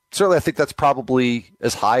 certainly I think that's probably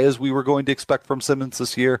as high as we were going to expect from Simmons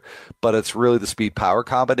this year, but it's really the speed-power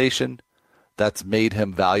combination that's made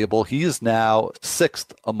him valuable. He is now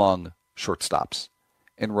 6th among shortstops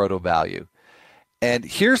in roto value. And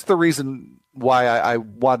here's the reason why I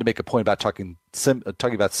wanted to make a point about talking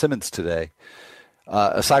about Simmons today.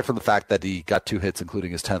 Aside from the fact that he got 2 hits,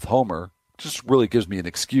 including his 10th homer, just really gives me an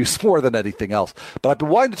excuse more than anything else. But I've been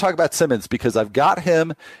wanting to talk about Simmons because I've got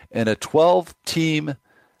him in a 12-team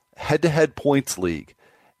head-to-head points league,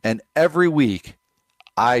 and every week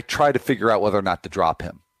I try to figure out whether or not to drop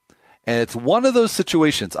him. And it's one of those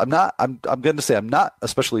situations. I'm going to say I'm not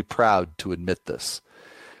especially proud to admit this,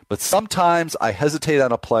 but sometimes I hesitate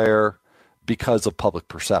on a player because of public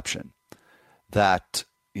perception. That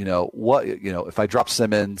if I drop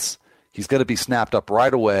Simmons, he's going to be snapped up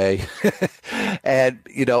right away, and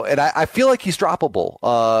I feel like he's droppable.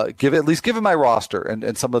 At least given my roster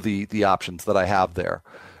and some of the options that I have there.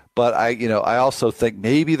 But I also think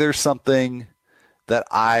maybe there's something that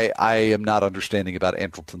I am not understanding about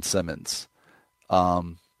Andrelton Simmons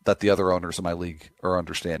that the other owners in my league are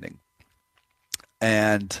understanding.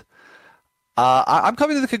 And I'm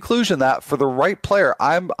coming to the conclusion that for the right player,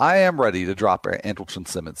 I am ready to drop Andrelton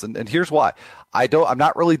Simmons, and here's why. I'm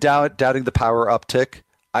not really doubting the power uptick.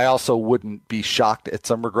 I also wouldn't be shocked at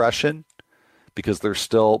some regression because there's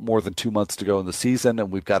still more than 2 months to go in the season,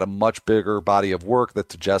 and we've got a much bigger body of work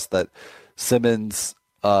that suggests that Simmons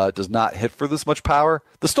does not hit for this much power.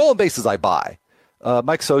 The stolen bases I buy.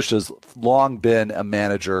 Mike Scioscia's long been a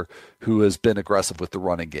manager who has been aggressive with the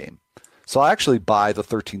running game. So I actually buy the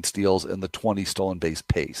 13 steals and the 20 stolen base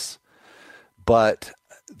pace. But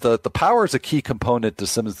the power is a key component to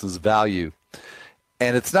Simmons' value.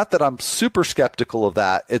 And it's not that I'm super skeptical of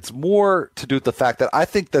that. It's more to do with the fact that I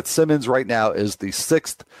think that Simmons right now is the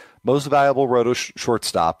 6th most valuable roto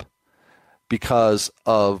shortstop because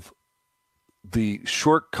of the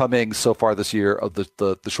shortcomings so far this year of the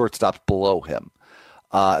shortstops below him.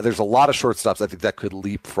 There's a lot of shortstops I think that could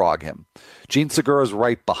leapfrog him. Gene Segura is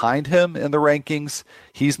right behind him in the rankings.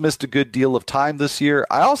 He's missed a good deal of time this year.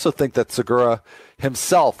 I also think that Segura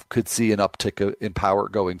himself could see an uptick in power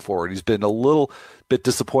going forward. He's been a little bit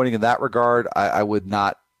disappointing in that regard. I would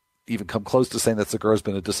not even come close to saying that Segura's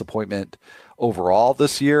been a disappointment overall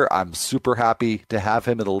this year. I'm super happy to have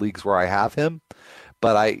him in the leagues where I have him.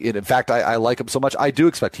 But in fact, I like him so much. I do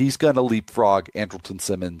expect he's going to leapfrog Andrelton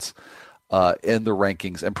Simmons in the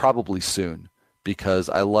rankings, and probably soon, because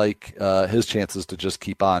I like his chances to just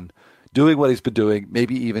keep on doing what he's been doing,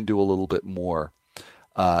 maybe even do a little bit more.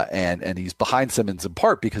 And he's behind Simmons in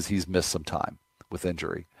part because he's missed some time with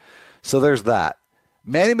injury. So there's that.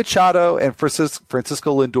 Manny Machado and Francisco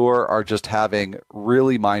Lindor are just having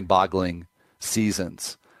really mind-boggling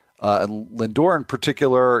seasons. And Lindor in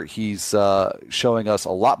particular, he's showing us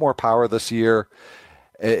a lot more power this year.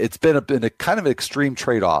 It's been a kind of an extreme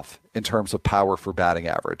trade-off in terms of power for batting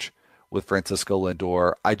average with Francisco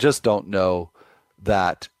Lindor. I just don't know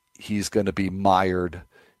that he's going to be mired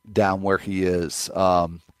down where he is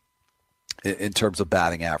in terms of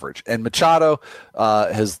batting average. And Machado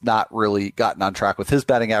has not really gotten on track with his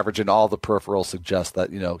batting average, and all the peripherals suggest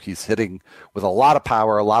that, he's hitting with a lot of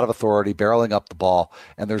power, a lot of authority, barreling up the ball,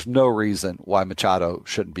 and there's no reason why Machado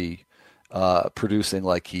shouldn't be producing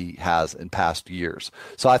like he has in past years.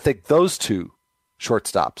 So I think those two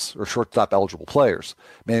shortstops or shortstop eligible players,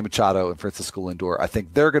 Manny Machado and Francisco Lindor, I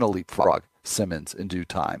think they're going to leapfrog Simmons in due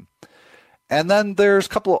time. And then there's a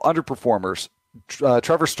couple of underperformers.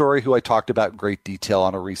 Trevor Story, who I talked about in great detail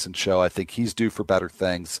on a recent show, I think he's due for better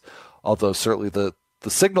things, although certainly the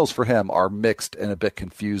signals for him are mixed and a bit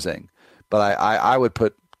confusing. But I would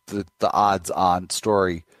put the odds on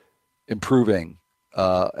Story improving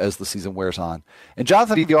as the season wears on. And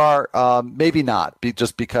Jonathan Villar, maybe not,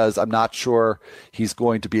 just because I'm not sure he's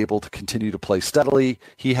going to be able to continue to play steadily.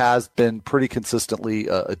 He has been pretty consistently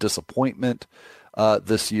a disappointment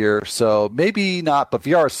this year. So maybe not, but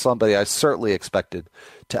VR is somebody I certainly expected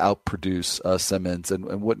to outproduce Simmons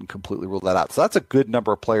and wouldn't completely rule that out. So that's a good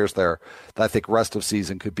number of players there that I think rest of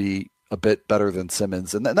season could be a bit better than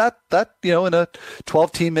Simmons. And that in a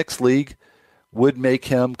 12-team mixed league would make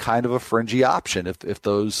him kind of a fringy option if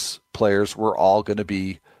those players were all going to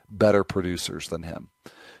be better producers than him.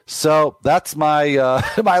 So that's my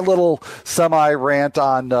my little semi-rant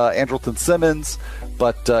on Andrelton Simmons,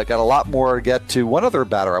 but got a lot more to get to. One other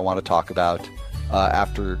batter I want to talk about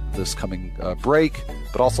after this coming break,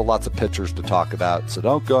 but also lots of pitchers to talk about. So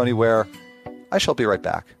don't go anywhere. I shall be right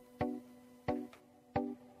back.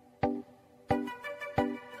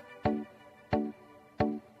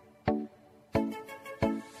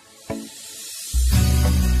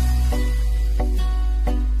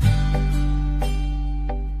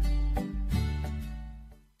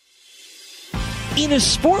 In a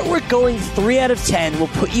sport where going 3 out of 10 will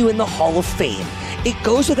put you in the Hall of Fame, it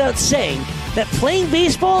goes without saying that playing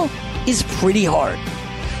baseball is pretty hard.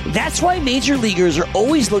 That's why major leaguers are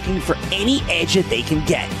always looking for any edge that they can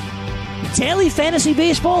get. Daily Fantasy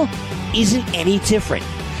Baseball isn't any different.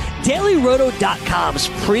 DailyRoto.com's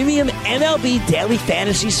premium MLB Daily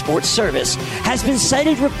Fantasy Sports service has been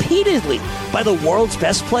cited repeatedly by the world's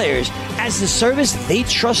best players as the service they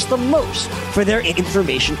trust the most for their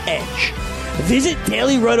information edge. Visit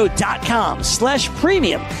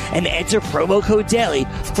dailyroto.com/premium and enter promo code DAILY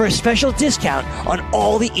for a special discount on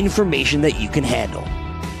all the information that you can handle.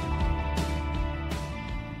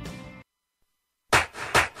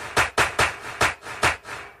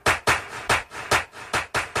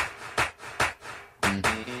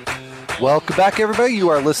 Welcome back, everybody. You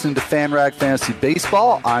are listening to FanRag Fantasy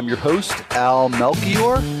Baseball. I'm your host, Al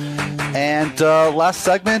Melchior. And last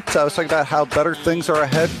segment, I was talking about how better things are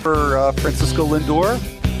ahead for Francisco Lindor.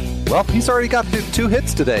 Well, he's already got 2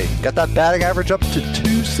 hits today. Got that batting average up to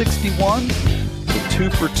 261. So 2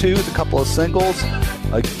 for 2 with a couple of singles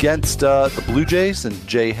against the Blue Jays and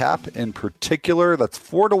Jay Happ in particular. That's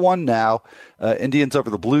 4-1 now. Indians over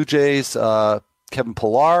the Blue Jays. Kevin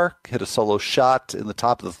Pillar hit a solo shot in the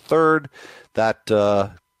top of the third. That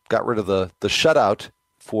got rid of the shutout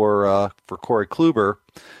for Corey Kluber.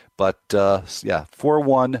 But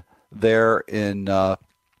 4-1 there in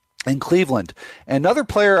Cleveland. Another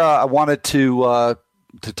player I wanted to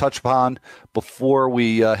touch upon before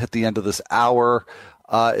we hit the end of this hour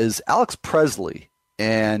is Alex Presley.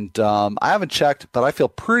 And I haven't checked, but I feel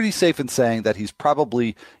pretty safe in saying that he's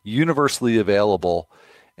probably universally available.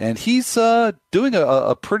 And he's doing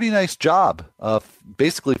a pretty nice job of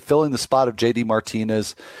basically filling the spot of J.D.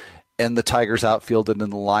 Martinez in the Tigers outfield and in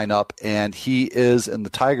the lineup, and he is in the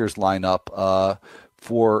Tigers lineup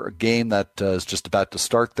for a game that is just about to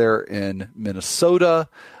start there in Minnesota.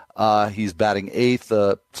 He's batting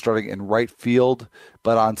 8th, starting in right field.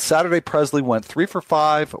 But on Saturday, Presley went 3 for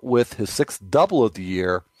 5 with his 6th double of the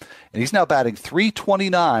year, and he's now batting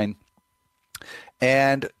 .329.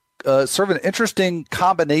 And sort of an interesting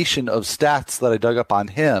combination of stats that I dug up on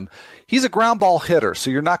him. He's a ground ball hitter, so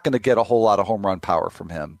you're not going to get a whole lot of home run power from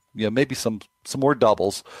him. Maybe some more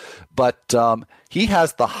doubles, but he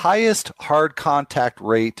has the highest hard contact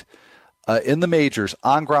rate in the majors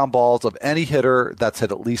on ground balls of any hitter that's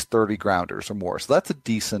hit at least 30 grounders or more. So that's a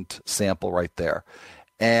decent sample right there.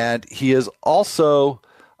 And he is also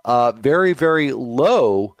very, very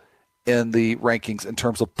low in the rankings in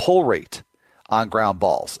terms of pull rate on ground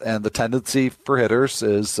balls. And the tendency for hitters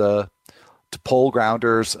is to pull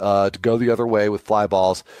grounders, to go the other way with fly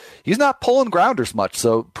balls. He's not pulling grounders much,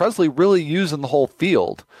 so Presley really using the whole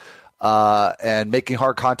field and making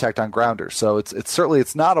hard contact on grounders. So it's certainly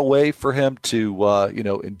not a way for him to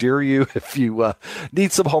endear you if you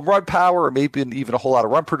need some home run power or maybe even a whole lot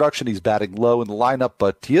of run production. He's batting low in the lineup,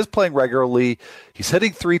 but he is playing regularly. He's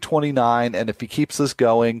hitting .329, and if he keeps this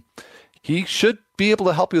going, he should be able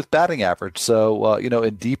to help you with batting average. So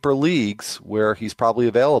in deeper leagues where he's probably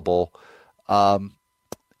available,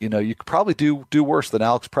 you could probably do worse than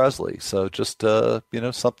Alex Presley. So just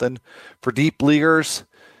something for deep leaguers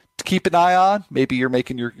to keep an eye on. Maybe you're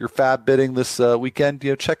making your fab bidding this weekend.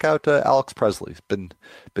 Check out Alex Presley. He's been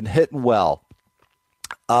hitting well.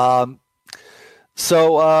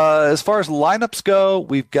 So as far as lineups go,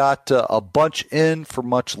 we've got a bunch in for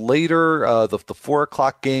much later. The 4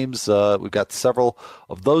 o'clock games, we've got several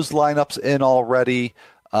of those lineups in already.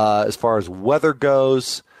 As far as weather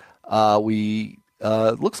goes, we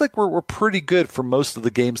looks like we're pretty good for most of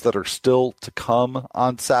the games that are still to come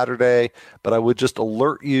on Saturday. But I would just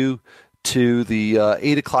alert you to the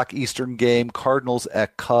 8 o'clock Eastern game, Cardinals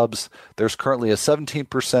at Cubs. There's currently a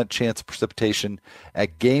 17% chance of precipitation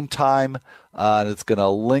at game time, and it's going to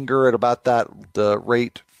linger at about that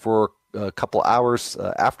rate for a couple hours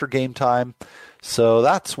after game time. So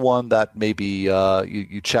that's one that maybe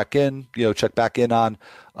you check back in on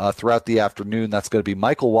throughout the afternoon. That's going to be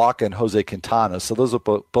Michael Wacha and Jose Quintana. So those are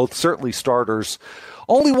both certainly starters.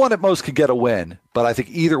 Only one at most could get a win, but I think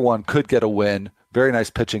either one could get a win. Very nice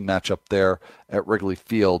pitching matchup there at Wrigley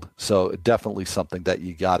Field. So definitely something that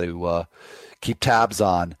you got to keep tabs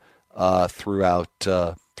on throughout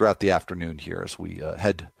the afternoon here as we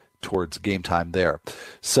head towards game time there.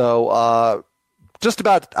 So just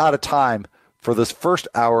about out of time for this first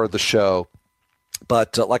hour of the show.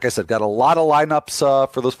 But like I said, got a lot of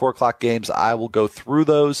lineups for those 4 o'clock games. I will go through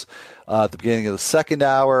those at the beginning of the second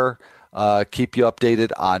hour, keep you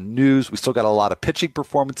updated on news. We still got a lot of pitching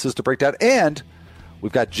performances to break down, and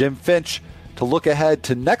we've got Jim Finch to look ahead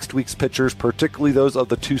to next week's pitchers, particularly those of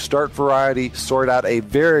the 2-start variety, sort out a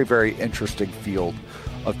very, very interesting field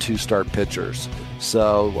of 2-start pitchers.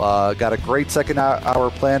 So got a great second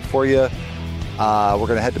hour planned for you. We're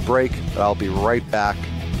going to head to break, but I'll be right back.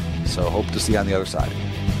 So hope to see you on the other side.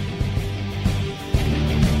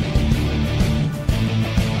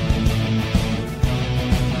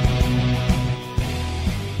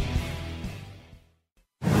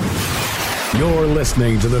 You're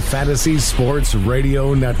listening to the Fantasy Sports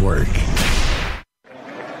Radio Network.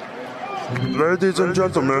 Ladies and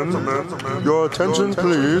gentlemen, your attention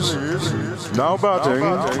please. Now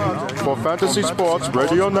batting for Fantasy Sports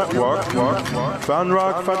Radio Network,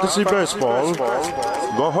 FanRag Fantasy Baseball,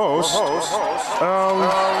 the host, Al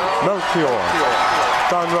Melchior,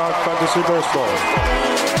 FanRag Fantasy Baseball.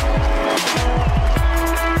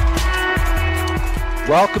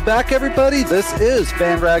 Welcome back, everybody. This is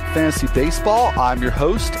FanRag Fantasy Baseball. I'm your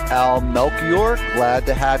host, Al Melchior. Glad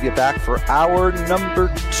to have you back for hour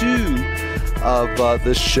number 2 of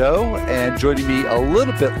this show. And joining me a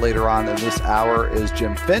little bit later on in this hour is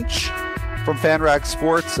Jim Finch from FanRag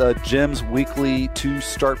Sports. Jim's weekly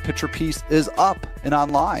 2-start pitcher piece is up and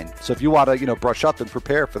online. So if you want to, brush up and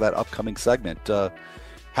prepare for that upcoming segment,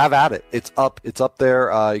 have at it. It's up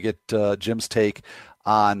there. You get Jim's take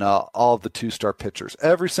on all of the 2-star pitchers,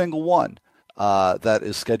 every single one that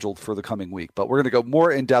is scheduled for the coming week. But we're going to go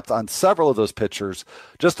more in depth on several of those pitchers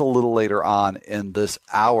just a little later on in this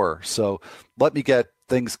hour. So let me get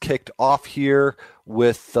things kicked off here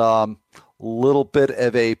with a little bit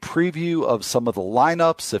of a preview of some of the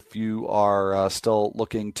lineups. If you are still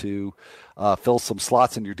looking to fill some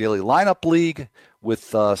slots in your daily lineup league with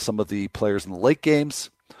some of the players in the late games,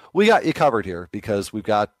 we got you covered here because we've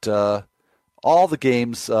got all the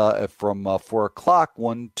games from 4 o'clock,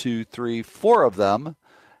 1, 2, 3, 4 of them.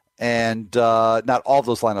 And not all of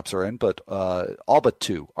those lineups are in, but all but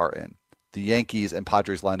 2 are in. The Yankees and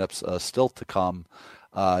Padres lineups still to come.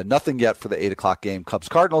 Nothing yet for the 8 o'clock game,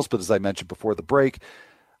 Cubs-Cardinals, but as I mentioned before the break,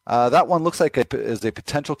 that one looks like is a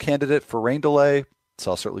potential candidate for rain delay,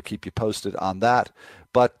 so I'll certainly keep you posted on that.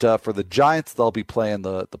 But for the Giants, they'll be playing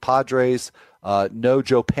the Padres. No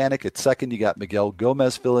Joe Panic at second. You got Miguel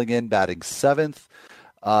Gomez filling in, batting 7th.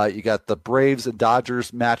 You got the Braves and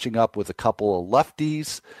Dodgers matching up with a couple of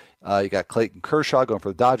lefties. You got Clayton Kershaw going for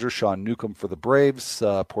the Dodgers, Sean Newcomb for the Braves.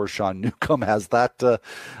 Poor Sean Newcomb has a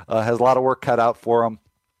lot of work cut out for him.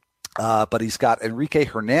 But he's got Enrique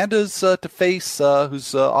Hernandez to face,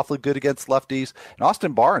 who's awfully good against lefties, and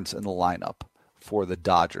Austin Barnes in the lineup for the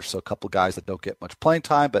Dodgers. So a couple of guys that don't get much playing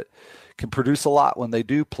time, but can produce a lot when they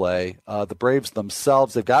do play. The Braves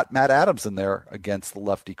themselves, they've got Matt Adams in there against the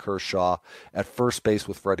lefty Kershaw at first base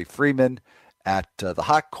with Freddie Freeman at the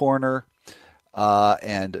hot corner.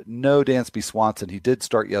 And no Dansby Swanson. He did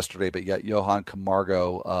start yesterday, but yet Johan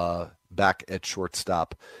Camargo back at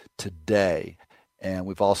shortstop today. And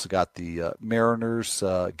we've also got the Mariners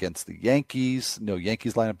against the Yankees. No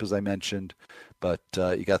Yankees lineup, as I mentioned. But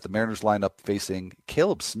you got the Mariners lineup facing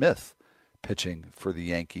Caleb Smith pitching for the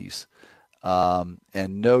Yankees. And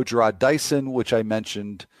no Jarrod Dyson, which I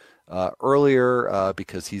mentioned earlier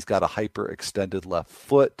because he's got a hyperextended left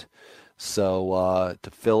foot. So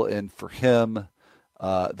to fill in for him,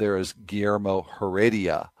 there is Guillermo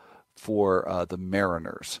Heredia for the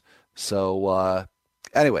Mariners. So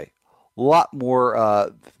anyway, a lot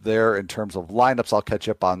more there in terms of lineups. I'll catch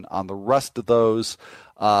up on the rest of those.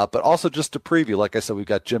 But also just to preview, like I said, we've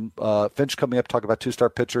got Jim Finch coming up to talk about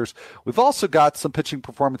 2-star pitchers. We've also got some pitching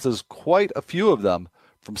performances, quite a few of them,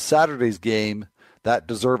 from Saturday's game that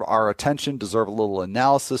deserve our attention, deserve a little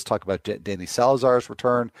analysis. Talk about Danny Salazar's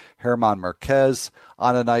return, German Marquez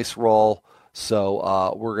on a nice roll.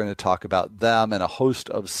 So we're going to talk about them and a host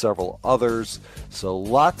of several others. So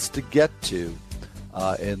lots to get to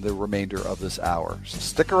in the remainder of this hour. So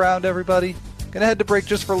stick around, everybody. Going to head to break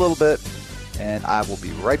just for a little bit, and I will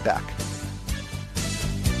be right back.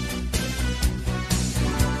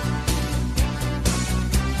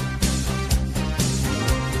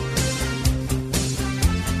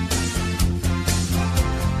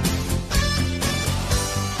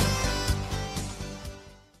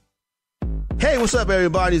 Hey, what's up,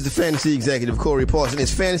 everybody? It's the Fantasy Executive, Corey Parson.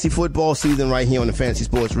 It's fantasy football season right here on the Fantasy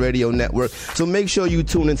Sports Radio Network. So make sure you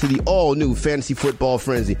tune into the all-new Fantasy Football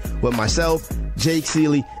Frenzy with myself, Jake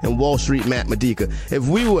Seeley, and Wall Street Matt Medica. If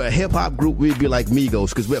we were a hip-hop group, we'd be like Migos,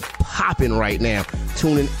 because we're popping right now.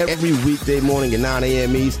 Tune in every weekday morning at 9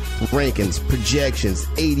 a.m. East. Rankings, projections,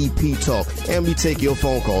 ADP talk, and we take your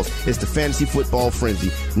phone calls. It's the Fantasy Football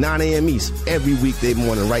Frenzy, 9 a.m. East, every weekday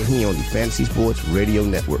morning right here on the Fantasy Sports Radio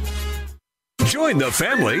Network. Join the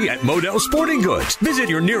family at Modell Sporting Goods. Visit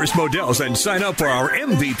your nearest Modell's and sign up for our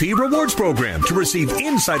MVP Rewards program to receive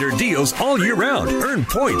insider deals all year round. Earn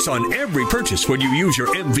points on every purchase when you use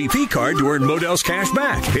your MVP card to earn Modell's cash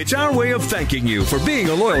back. It's our way of thanking you for being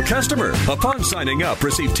a loyal customer. Upon signing up,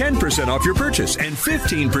 receive 10% off your purchase and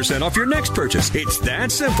 15% off your next purchase. It's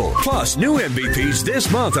that simple. Plus, new MVPs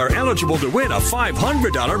this month are eligible to win a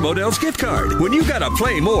 $500 Modell's gift card. When you gotta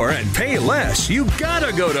play more and pay less, you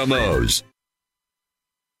gotta go to Moe's.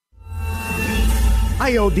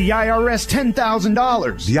 I owed the IRS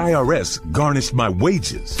 $10,000. The IRS garnished my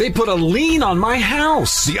wages. They put a lien on my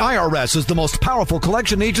house. The IRS is the most powerful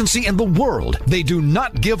collection agency in the world. They do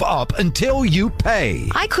not give up until you pay.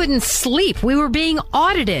 I couldn't sleep. We were being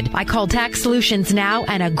audited. I called Tax Solutions Now,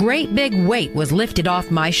 and a great big weight was lifted off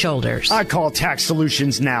my shoulders. I called Tax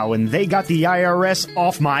Solutions Now, and they got the IRS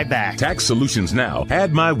off my back. Tax Solutions Now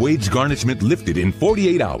had my wage garnishment lifted in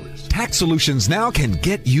 48 hours. Tax Solutions Now can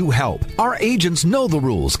get you help. Our agents know the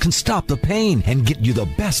rules, can stop the pain, and get you the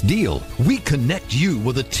best deal. We connect you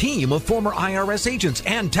with a team of former IRS agents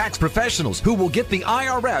and tax professionals who will get the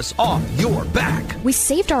IRS off your back. We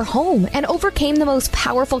saved our home and overcame the most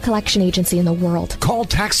powerful collection agency in the world. Call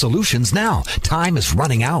Tax Solutions now. Time is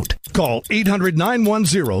running out. Call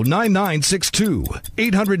 800-910-9962.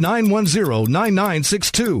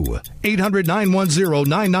 800-910-9962.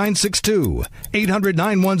 800-910-9962.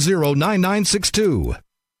 800-910-9962.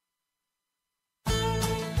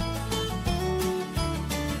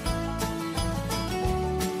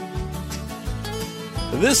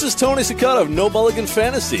 This is Tony Cicada of No Mulligan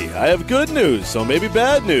Fantasy. I have good news, so maybe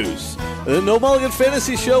bad news. The No Mulligan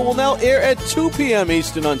Fantasy Show will now air at 2 p.m.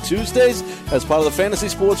 Eastern on Tuesdays as part of the Fantasy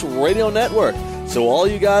Sports Radio Network. So all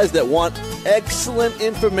you guys that want excellent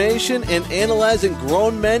information in analyzing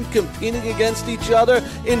grown men competing against each other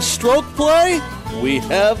in stroke play, we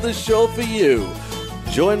have the show for you.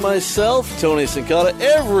 Join myself, Tony Cicada,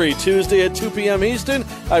 every Tuesday at 2 p.m. Eastern.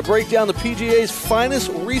 I break down the PGA's finest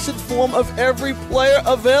recent form of every player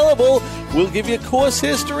available. We'll give you course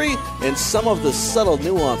history and some of the subtle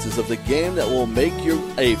nuances of the game that will make you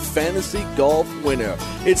a fantasy golf winner.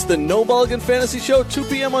 It's the No Mulligan Fantasy Show, 2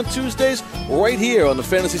 p.m. on Tuesdays, right here on the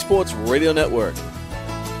Fantasy Sports Radio Network.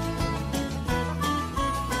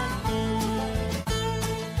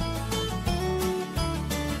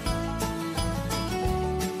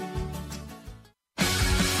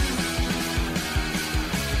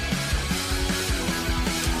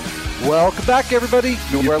 Welcome back, everybody.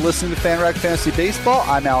 You are listening to FanRag Fantasy Baseball.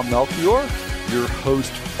 I'm Al Melchior, your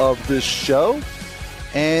host of this show.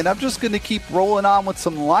 And I'm just going to keep rolling on with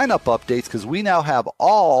some lineup updates because we now have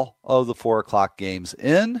all of the 4 o'clock games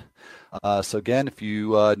in. So, again, if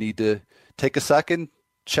you need to take a second,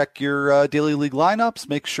 check your daily league lineups,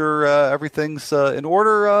 make sure everything's in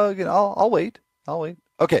order. I'll wait.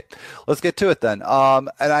 Okay, let's get to it then. And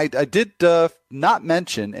I did not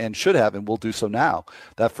mention, and should have, and we'll do so now,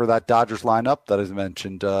 that for that Dodgers lineup that I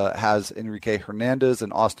mentioned has Enrique Hernandez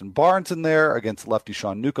and Austin Barnes in there against lefty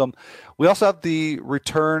Sean Newcomb. We also have the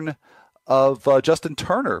return of Justin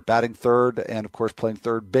Turner batting third and, of course, playing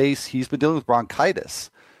third base. He's been dealing with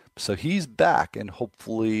bronchitis, so he's back and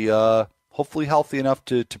hopefully healthy enough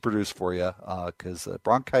to produce for you because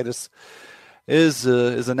bronchitis is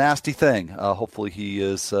a nasty thing. Hopefully he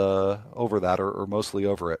is over that or mostly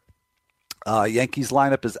over it. Yankees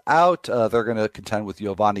lineup is out. They're going to contend with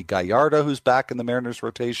Giovanni Gallardo, who's back in the Mariners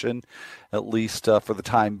rotation, at least for the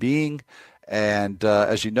time being. And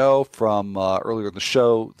as you know from earlier in the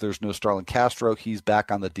show, there's no Starlin Castro. He's back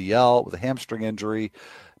on the DL with a hamstring injury.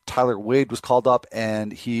 Tyler Wade was called up,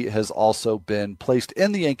 and he has also been placed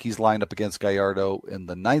in the Yankees lineup against Gallardo in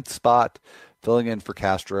the 9th spot, filling in for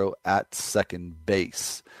Castro at second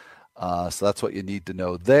base. So that's what you need to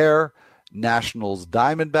know there. Nationals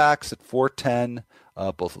Diamondbacks at 410.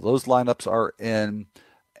 Both of those lineups are in.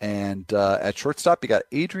 And at shortstop, you got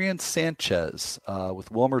Adrian Sanchez with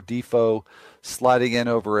Wilmer Defoe sliding in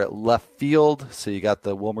over at left field. So you got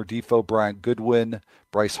the Wilmer Defoe, Brian Goodwin,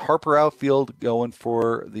 Bryce Harper outfield going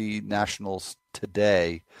for the Nationals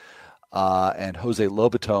today. And Jose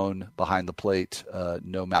Lobaton behind the plate,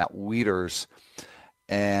 no Matt Wieters.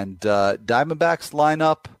 And Diamondbacks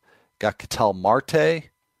lineup, got Ketel Marte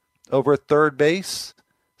over at third base.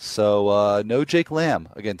 So no Jake Lamb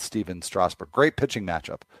against Steven Strasburg. Great pitching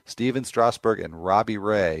matchup. Steven Strasburg and Robbie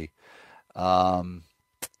Ray.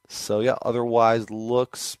 So yeah, otherwise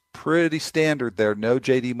looks pretty standard there. No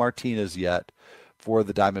J.D. Martinez yet for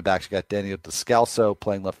the Diamondbacks. You got Daniel Descalso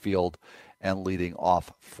playing left field and leading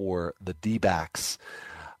off for the D-backs.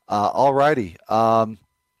 All righty.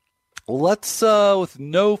 Let's, with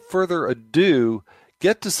no further ado,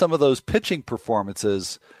 get to some of those pitching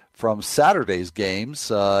performances from Saturday's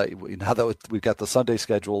games. Now that we've got the Sunday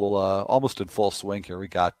schedule almost in full swing here, we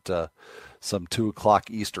got some 2 o'clock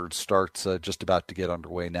Eastern starts just about to get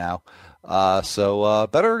underway now. So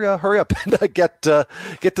better hurry up and get to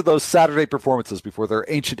those Saturday performances before they're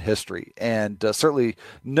ancient history. And certainly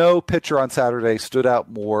no pitcher on Saturday stood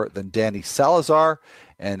out more than Danny Salazar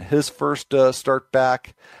and his first start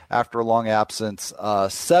back after a long absence.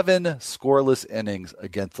 7 scoreless innings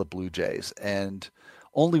against the Blue Jays and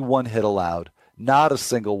only 1 hit allowed, not a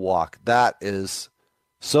single walk. That is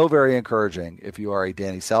so very encouraging if you are a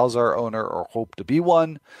Danny Salazar owner or hope to be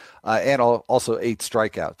one, and also 8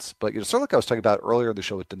 strikeouts. But sort of like I was talking about earlier in the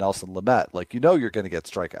show with Dinelson Lamet, you're going to get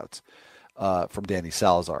strikeouts from Danny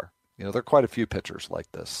Salazar. There are quite a few pitchers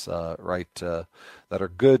like this, right, that are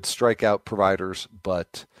good strikeout providers,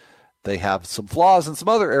 but they have some flaws in some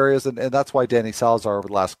other areas, and that's why Danny Salazar over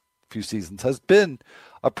the last few seasons has been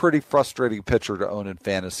a pretty frustrating pitcher to own in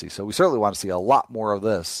fantasy. So we certainly want to see a lot more of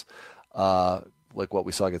this, like what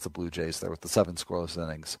we saw against the Blue Jays there with the 7 scoreless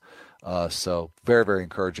innings. So very, very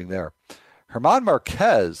encouraging there. German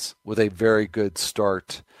Marquez with a very good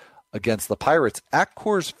start against the Pirates at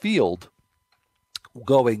Coors Field,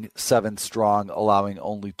 going 7 strong, allowing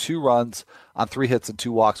only 2 runs on 3 hits and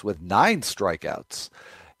 2 walks with 9 strikeouts.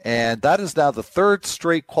 And that is now the 3rd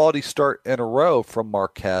straight quality start in a row from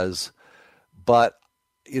Marquez. But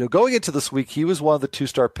going into this week, he was one of the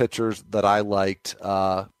 2-star pitchers that I liked.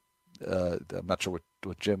 I'm not sure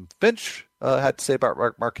what Jim Finch had to say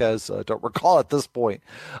about Marquez. I don't recall at this point.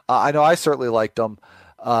 I know I certainly liked him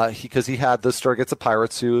because he had this start against the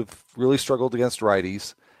Pirates, who have really struggled against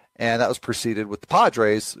righties. And that was preceded with the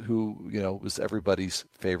Padres, who, was everybody's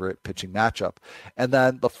favorite pitching matchup. And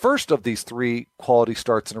then the first of these 3 quality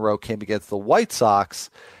starts in a row came against the White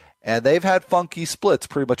Sox. And they've had funky splits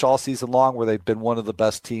pretty much all season long where they've been one of the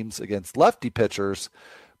best teams against lefty pitchers,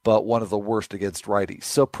 but one of the worst against righties.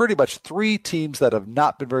 So pretty much 3 teams that have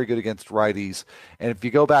not been very good against righties. And if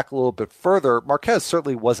you go back a little bit further, Marquez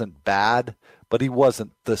certainly wasn't bad, but he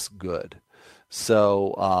wasn't this good.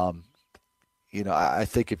 So, I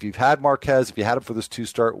think if you've had Marquez, if you had him for this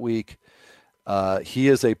 2-start week, he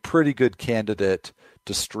is a pretty good candidate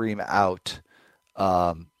to stream out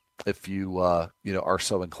if you are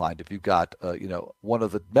so inclined. If you've got one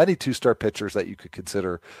of the many 2-star pitchers that you could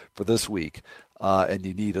consider for this week, and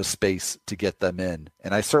you need a space to get them in,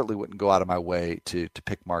 and I certainly wouldn't go out of my way to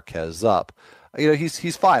pick Marquez up.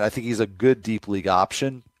 He's fine. I think he's a good deep league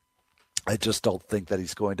option. I just don't think that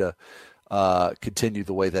he's going to continue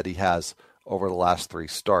the way that he has over the last 3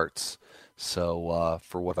 starts. So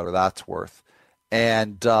for whatever that's worth.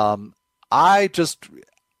 And I just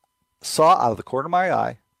saw out of the corner of my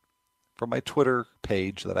eye from my Twitter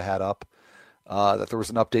page that I had up that there was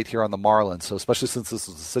an update here on the Marlins. So especially since this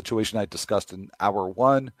was a situation I discussed in hour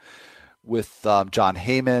 1 with John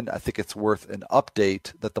Heyman, I think it's worth an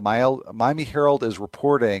update that the Miami Herald is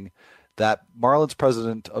reporting that Marlins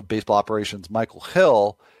president of baseball operations, Michael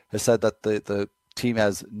Hill, has said that the team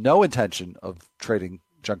has no intention of trading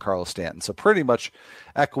Giancarlo Stanton. So pretty much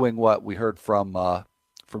echoing what we heard from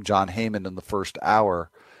John Heyman in the first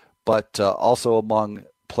hour, but also among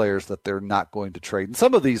players that they're not going to trade. And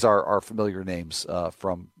some of these are familiar names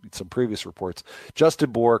from some previous reports.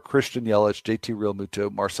 Justin Bour, Christian Yelich, JT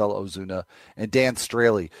Realmuto, Marcell Ozuna, and Dan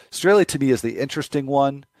Straley. Straley to me is the interesting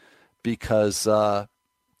one because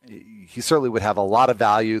he certainly would have a lot of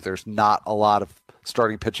value. There's not a lot of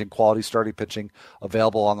quality starting pitching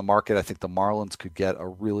available on the market. I think the Marlins could get a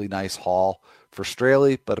really nice haul for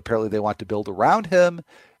Straley, but apparently they want to build around him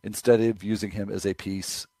instead of using him as a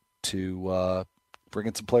piece to bring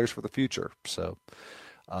in some players for the future. So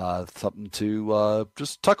Something to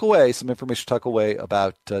just tuck away, some information to tuck away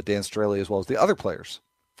about Dan Straley as well as the other players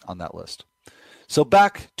on that list. So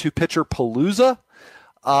back to pitcher Palooza.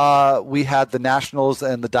 We had the Nationals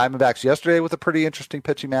and the Diamondbacks yesterday with a pretty interesting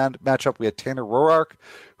pitching matchup. We had Tanner Roark,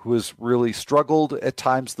 who has really struggled at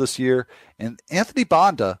times this year, and Anthony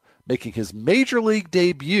Banda making his major league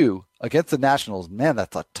debut against the Nationals. Man,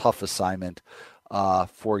 that's a tough assignment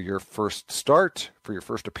for your first start, for your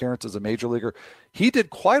first appearance as a major leaguer. He did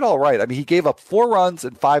quite all right. I mean, he gave up 4 runs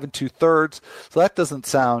in 5 2/3, so that doesn't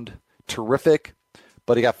sound terrific.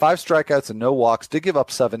 But he got 5 strikeouts and no walks, did give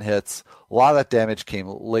up 7 hits. A lot of that damage came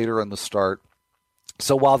later in the start.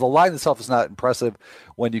 So while the line itself is not impressive,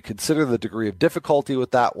 when you consider the degree of difficulty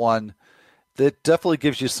with that one, that definitely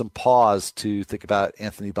gives you some pause to think about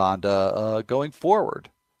Anthony Banda going forward.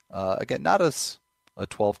 Again, not as a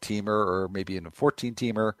 12-teamer or maybe in a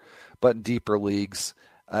 14-teamer, but in deeper leagues.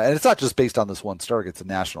 And it's not just based on this one start against the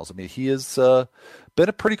Nationals. I mean, he has been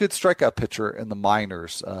a pretty good strikeout pitcher in the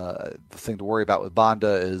minors. The thing to worry about with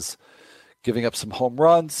Banda is giving up some home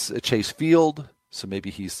runs at Chase Field. So maybe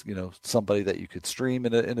he's, somebody that you could stream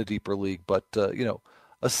in a deeper league. But,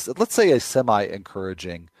 let's say a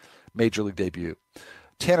semi-encouraging major league debut.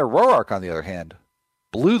 Tanner Roark, on the other hand,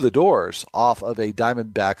 blew the doors off of a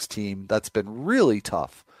Diamondbacks team that's been really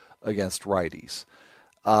tough against righties.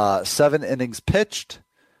 7 innings pitched,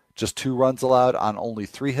 just 2 runs allowed on only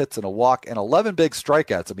 3 hits and a walk, and 11 big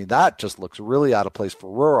strikeouts. I mean, that just looks really out of place for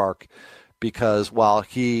Roark, because while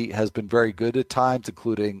he has been very good at times,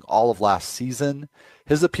 including all of last season,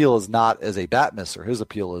 his appeal is not as a bat misser. His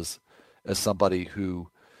appeal is as somebody who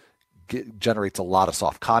generates a lot of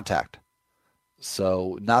soft contact.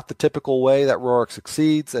 So not the typical way that Roark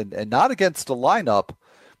succeeds, and not against a lineup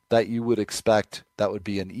that you would expect that would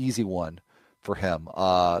be an easy one for him.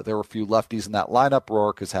 There were a few lefties in that lineup.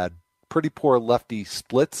 Roark has had pretty poor lefty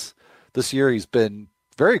splits this year. He's been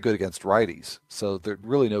very good against righties, so there's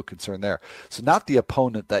really no concern there. So not the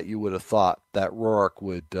opponent that you would have thought that Roark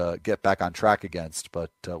would get back on track against, but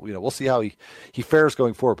we'll see how he fares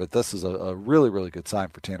going forward. But this is a really, really good sign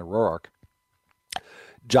for Tanner Roark.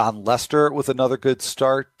 John Lester with another good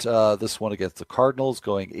start. This one against the Cardinals,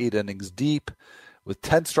 going 8 innings deep with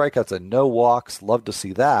 10 strikeouts and no walks. Love to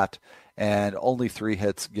see that. And only 3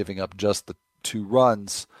 hits, giving up just the 2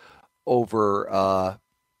 runs over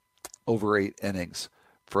 8 innings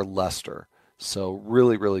for Lester. So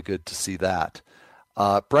really, really good to see that.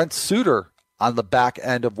 Brent Suter on the back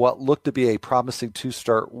end of what looked to be a promising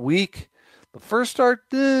 2-start week. The first start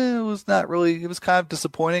was not really, it was kind of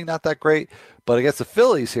disappointing, not that great. But against the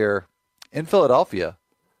Phillies here in Philadelphia,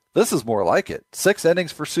 this is more like it. 6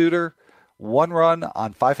 innings for Suter, 1 run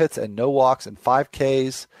on 5 hits and no walks and 5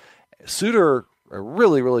 Ks. Suter, a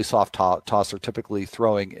really, really soft tosser, typically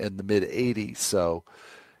throwing in the mid-80s. So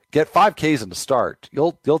get 5 Ks in the start.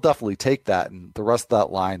 You'll definitely take that, and the rest of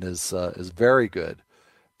that line is very good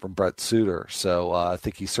from Brent Suter. So I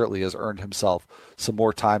think he certainly has earned himself some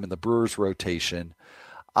more time in the Brewers rotation.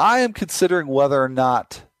 I am considering whether or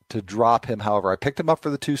not to drop him. However, I picked him up for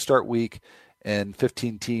the 2-start week in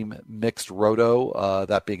 15-team mixed roto,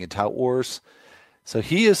 that being in Tout Wars. So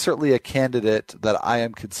he is certainly a candidate that I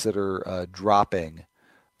am consider dropping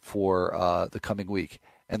for the coming week.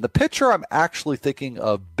 And the pitcher I'm actually thinking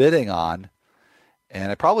of bidding on,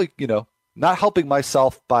 and I probably, not helping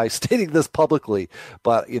myself by stating this publicly,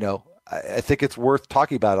 but, I think it's worth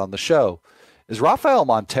talking about on the show, is Rafael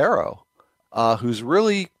Montero, who's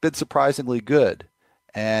really been surprisingly good,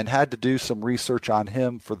 and had to do some research on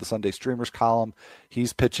him for the Sunday Streamers column.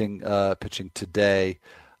 He's pitching today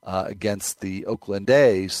against the Oakland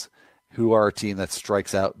A's, who are a team that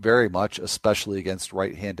strikes out very much, especially against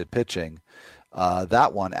right-handed pitching.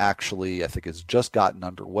 That one actually, I think, has just gotten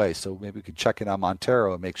underway. So maybe we can check in on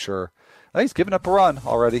Montero and make sure. He's given up a run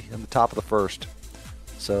already in the top of the first.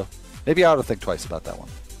 So maybe I ought to think twice about that one.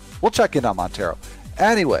 We'll check in on Montero.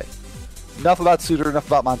 Anyway, enough about Suter, enough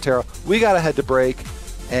about Montero. We got to head to break.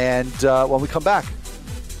 And when we come back,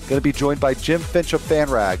 going to be joined by Jim Finch of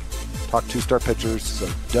FanRag. Talk 2-star pitchers, so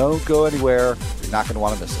don't go anywhere. You're not going to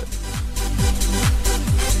want to miss it.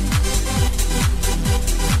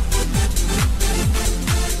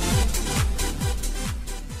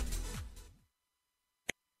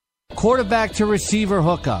 Quarterback to receiver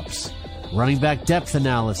hookups, running back depth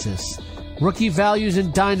analysis, rookie values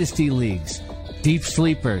in dynasty leagues, deep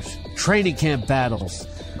sleepers, training camp battles.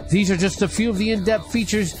 These are just a few of the in-depth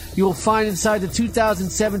features you will find inside the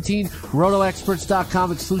 2017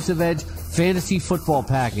 RotoExperts.com exclusive Edge Fantasy Football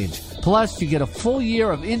Package. Plus, you get a full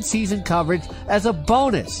year of in-season coverage as a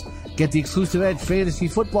bonus. Get the exclusive Edge Fantasy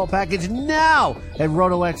Football Package now at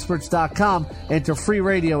RotoExperts.com. Enter free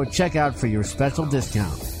radio at checkout for your special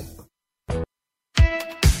discount.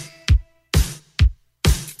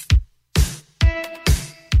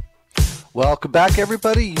 Welcome back,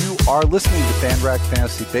 everybody. You are listening to FanRag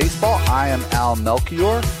Fantasy Baseball. I am Al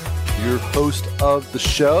Melchior, your host of the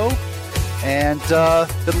show, and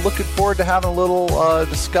been looking forward to having a little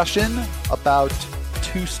discussion about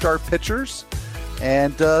two-start pitchers,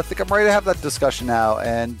 and I think I'm ready to have that discussion now.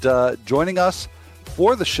 And joining us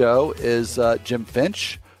for the show is Jim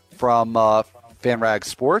Finch from FanRag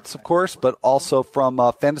Sports, of course, but also from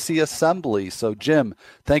Fantasy Assembly. So, Jim,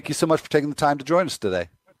 thank you so much for taking the time to join us today.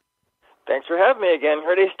 Thanks for having me again.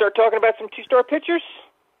 Ready to start talking about some two-star pitchers?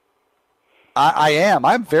 I am.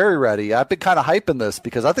 I'm very ready. I've been kind of hyping this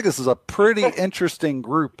because I think this is a pretty interesting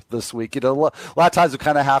group this week. You know, a lot of times we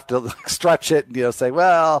kind of have to stretch it and, say,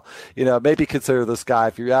 well, maybe consider this guy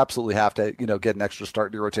if you absolutely have to, get an extra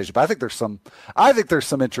start in your rotation. But I think there's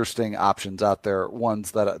some interesting options out there,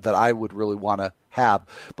 ones that I would really want to have.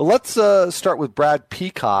 But let's start with Brad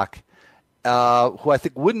Peacock, who I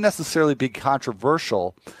think wouldn't necessarily be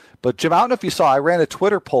controversial. But, Jim, I don't know if you saw, I ran a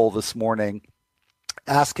Twitter poll this morning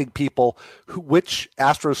asking people which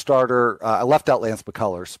Astros starter, I left out Lance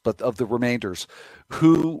McCullers, but of the remainders,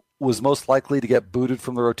 who was most likely to get booted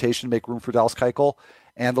from the rotation to make room for Dallas Keuchel.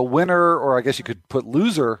 And the winner, or I guess you could put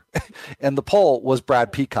loser, in the poll was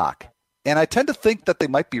Brad Peacock. And I tend to think that they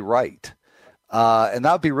might be right. And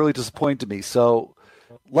that would be really disappointing to me. So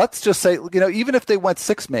let's just say, even if they went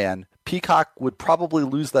six-man, Peacock would probably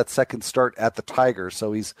lose that second start at the Tigers.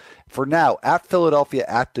 So he's, for now, at Philadelphia,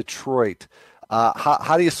 at Detroit.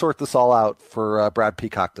 How do you sort this all out for Brad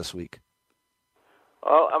Peacock this week?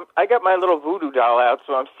 Well, I got my little voodoo doll out,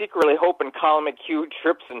 so I'm secretly hoping Colin McHugh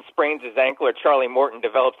trips and sprains his ankle, or Charlie Morton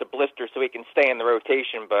develops a blister so he can stay in the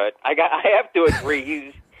rotation. But I have to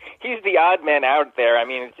agree, he's the odd man out there. I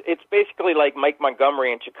mean, it's basically like Mike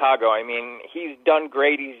Montgomery in Chicago. I mean, he's done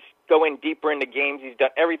great. He's going deeper into games. He's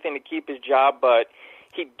done everything to keep his job, but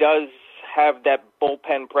he does have that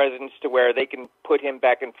bullpen presence to where they can put him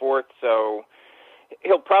back and forth. So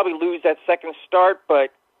he'll probably lose that second start,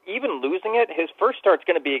 but even losing it, his first start's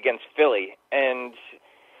going to be against Philly. And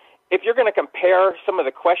if you're going to compare some of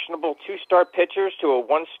the questionable two-start pitchers to a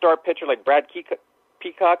one-start pitcher like Brad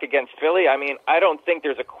Peacock against Philly, I mean, I don't think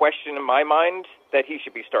there's a question in my mind that he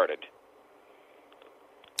should be started.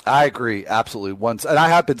 I agree, absolutely. And I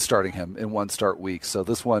have been starting him in one-start weeks, so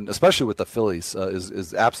this one, especially with the Phillies,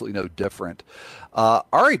 is absolutely no different.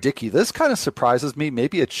 R.A. Dickey, this kind of surprises me.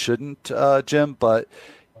 Maybe it shouldn't, Jim, but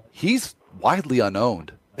he's widely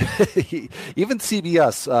unowned. Even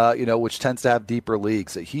CBS, which tends to have deeper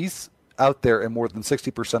leagues, he's out there in more than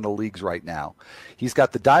 60% of leagues right now. He's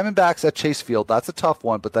got the Diamondbacks at Chase Field. That's a tough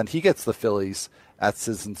one, but then he gets the Phillies at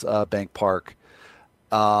Citizens Bank Park.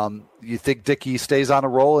 You think Dickey stays on a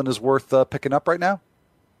roll and is worth picking up right now?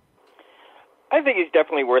 I think he's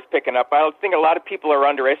definitely worth picking up. I think a lot of people are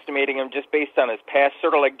underestimating him just based on his past,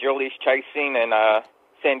 sort of like Jhoulys Chacin and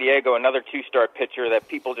San Diego, another two-star pitcher that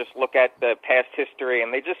people just look at the past history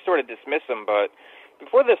and they just sort of dismiss him. But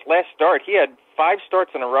before this last start, he had 5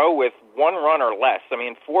 starts in a row with 1 run or less. I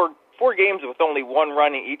mean, four games with only 1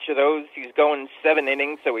 run in each of those. He's going 7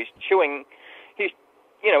 innings, so he's chewing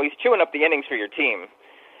up the innings for your team.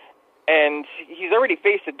 And he's already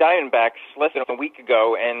faced the Diamondbacks less than a week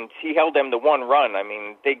ago, and he held them to 1 run. I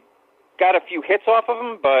mean, they got a few hits off of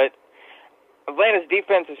him, but Atlanta's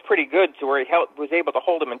defense is pretty good to where he was able to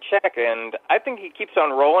hold him in check, and I think he keeps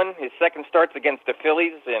on rolling. His second start's against the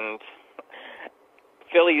Phillies, and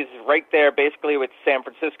Philly's right there basically with San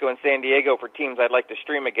Francisco and San Diego for teams I'd like to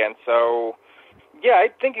stream against. So, yeah, I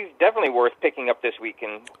think he's definitely worth picking up this week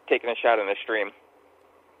and taking a shot in the stream.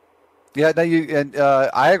 Yeah, no,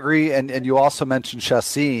 I agree, and you also mentioned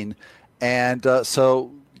Chacin, and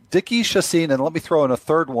so Dickey, Chacin, and let me throw in a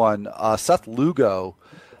third one, Seth Lugo.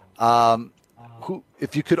 Who,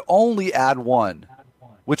 if you could only add one,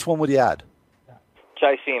 which one would you add?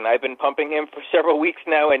 Chacin. I've been pumping him for several weeks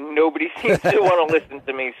now, and nobody seems to want to listen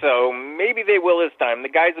to me, so maybe they will this time. The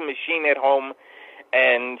guy's a machine at home,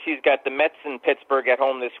 and he's got the Mets in Pittsburgh at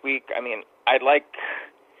home this week. I mean, I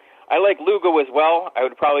like Lugo as well. I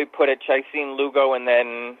would probably put it Chacin, Lugo, and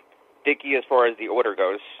then Dickey as far as the order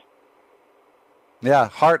goes. Yeah,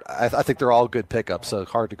 hard. I think they're all good pickups, so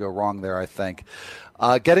hard to go wrong there, I think.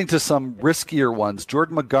 Getting to some riskier ones,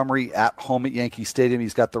 Jordan Montgomery at home at Yankee Stadium.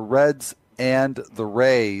 He's got the Reds and the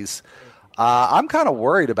Rays. I'm kind of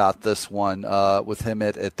worried about this one with him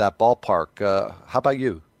at that ballpark. How about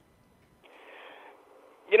you?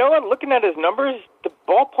 You know what? Looking at his numbers, the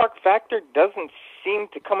ballpark factor doesn't seem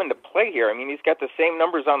to come into play here. I mean, he's got the same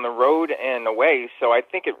numbers on the road and away, so I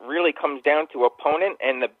think it really comes down to opponent.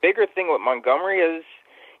 And the bigger thing with Montgomery is,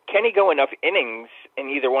 can he go enough innings in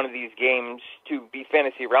either one of these games to be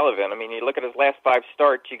fantasy relevant? I mean, you look at his last 5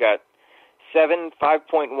 starts, you got 7,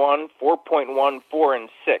 5.1, 4.1, 4, and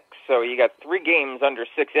 6. So you got 3 games under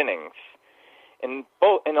 6 innings. In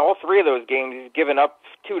all 3 of those games, he's given up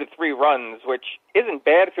 2 to 3 runs, which isn't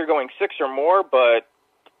bad if you're going 6 or more, but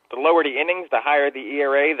the lower the innings, the higher the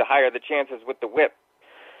ERA, the higher the chances with the whip.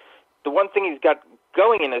 The one thing he's got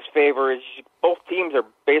going in his favor is both teams are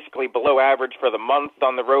basically below average for the month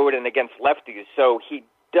on the road and against lefties, so he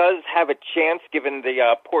does have a chance, given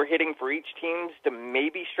the poor hitting for each team, to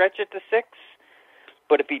maybe stretch it to 6.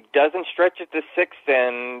 But if he doesn't stretch it to 6,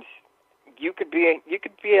 then you could be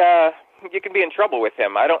in trouble with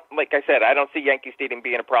him. Like I said, I don't see Yankee Stadium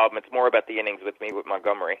being a problem. It's more about the innings with me with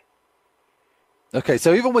Montgomery. Okay,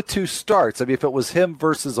 so even with 2 starts, I mean, if it was him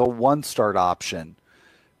versus a 1-start option,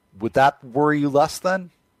 would that worry you less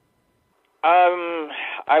then?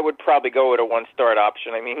 I would probably go with a 1-start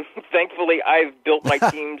option. I mean, thankfully, I've built my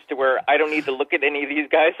teams to where I don't need to look at any of these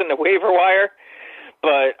guys in the waiver wire,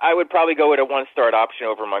 but I would probably go with a 1-start option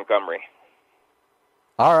over Montgomery.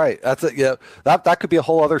 All right, that's it. Yeah, that could be a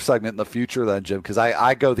whole other segment in the future then, Jim, because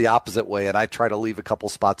I go the opposite way and I try to leave a couple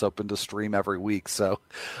spots open to stream every week. So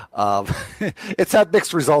it's had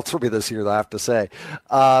mixed results for me this year, I have to say.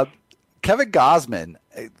 Kevin Gausman,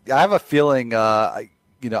 I have a feeling,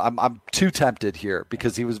 I'm too tempted here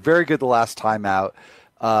because he was very good the last time out,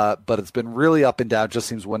 but it's been really up and down. Just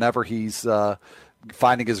seems whenever he's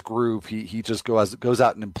finding his groove, he just goes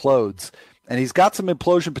out and implodes. And he's got some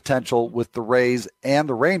implosion potential with the Rays and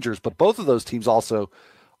the Rangers, but both of those teams also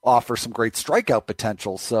offer some great strikeout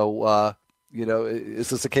potential. So, is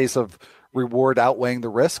this a case of reward outweighing the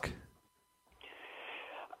risk?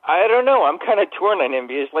 I don't know. I'm kind of torn on him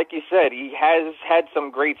because, like you said, he has had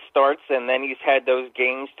some great starts, and then he's had those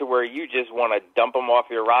games to where you just want to dump him off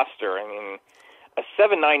your roster. I mean, a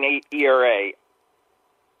 7.98 ERA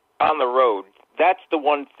on the road, that's the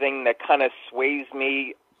one thing that kind of sways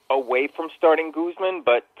me away from starting Guzman,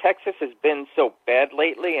 but Texas has been so bad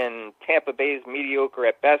lately, and Tampa Bay is mediocre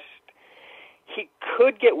at best. He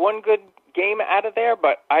could get one good game out of there,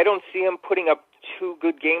 but I don't see him putting up 2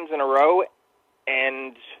 good games in a row,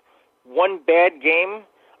 and one bad game,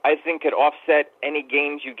 I think, could offset any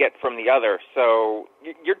gains you get from the other. So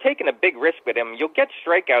you're taking a big risk with him. You'll get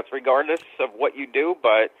strikeouts regardless of what you do,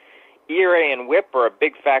 but ERA and whip are a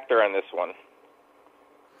big factor on this one.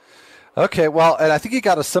 Okay, well, and I think he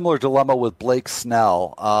got a similar dilemma with Blake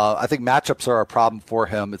Snell. I think matchups are a problem for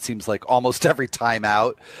him, it seems like, almost every time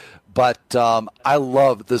out. But I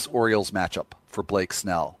love this Orioles matchup for Blake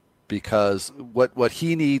Snell because what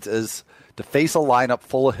he needs is to face a lineup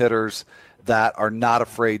full of hitters that are not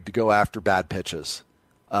afraid to go after bad pitches.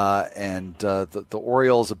 And the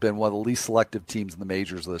Orioles have been one of the least selective teams in the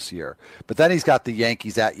majors this year. But then he's got the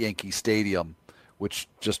Yankees at Yankee Stadium, which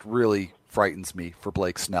just really frightens me for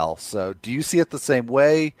Blake Snell. So do you see it the same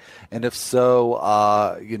way? And if so,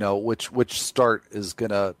 which start is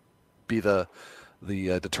going to be the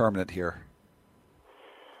determinant here?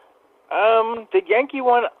 The Yankee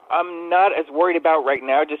one, I'm not as worried about right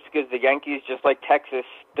now just because the Yankees, just like Texas,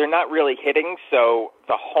 they're not really hitting, so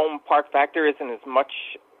the home park factor isn't as much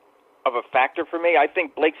of a factor for me. I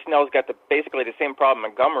think Blake Snell's got basically the same problem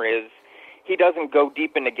Montgomery is. He doesn't go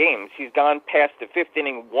deep into games. He's gone past the 5th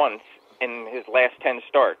inning once in his last 10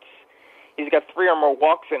 starts. He's got 3 or more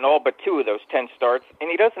walks in all but 2 of those 10 starts, and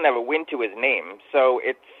he doesn't have a win to his name. So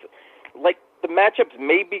it's like the matchups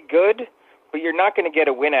may be good, but you're not going to get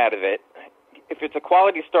a win out of it. If it's a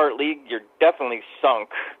quality start league, you're definitely sunk.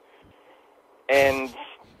 And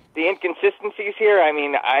the inconsistencies here, I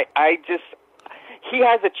mean, he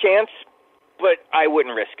has a chance, but I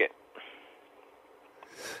wouldn't risk it.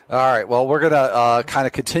 All right, well, we're going to kind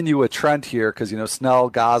of continue a trend here because, Snell,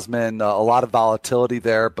 Gausman, a lot of volatility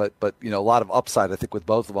there, but a lot of upside, I think, with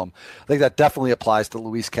both of them. I think that definitely applies to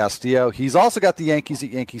Luis Castillo. He's also got the Yankees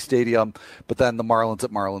at Yankee Stadium, but then the Marlins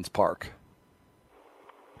at Marlins Park.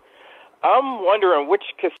 I'm wondering which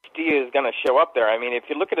Castillo is going to show up there. I mean, if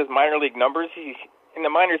you look at his minor league numbers, in the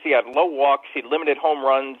minors he had low walks, he had limited home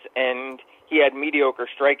runs, and he had mediocre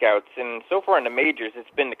strikeouts. And so far in the majors,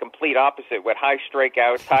 it's been the complete opposite with high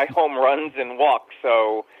strikeouts, high home runs, and walks.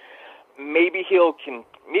 So maybe he'll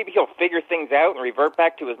figure things out and revert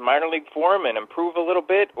back to his minor league form and improve a little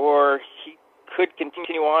bit, or he could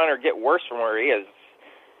continue on or get worse from where he is.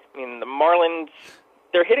 I mean, the Marlins,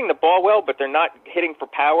 they're hitting the ball well, but they're not hitting for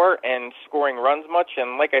power and scoring runs much.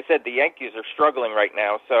 And like I said, the Yankees are struggling right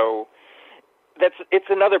now. So it's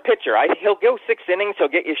another pitcher. He'll go 6 innings, he'll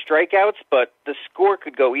get you strikeouts, but the score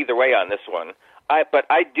could go either way on this one. But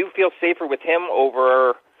I do feel safer with him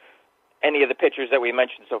over any of the pitchers that we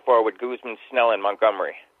mentioned so far with Guzman, Snell, and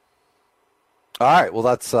Montgomery. All right, well,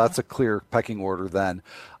 that's a clear pecking order then.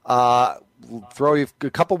 Throw you a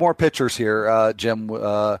couple more pitchers here, Jim.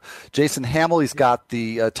 Jason Hamill, he's got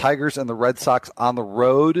the Tigers and the Red Sox on the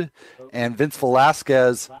road, and Vince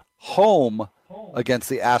Velasquez home against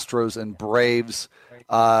the Astros and Braves.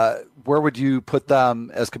 Where would you put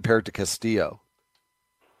them as compared to Castillo?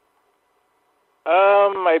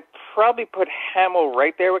 I'd probably put Hamill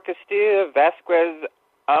right there with Castillo. Vasquez,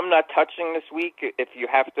 I'm not touching this week if you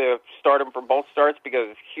have to start him for both starts,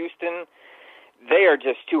 because Houston, they are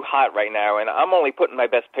just too hot right now, and I'm only putting my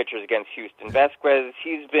best pitchers against Houston. Vasquez,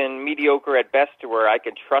 he's been mediocre at best to where I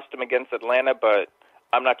could trust him against Atlanta, but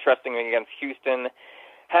I'm not trusting him against Houston.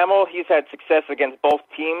 Hamill, he's had success against both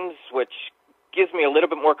teams, which gives me a little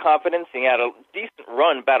bit more confidence. He had a decent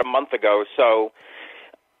run about a month ago, so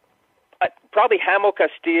probably Hamill,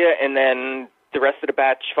 Castilla, and then the rest of the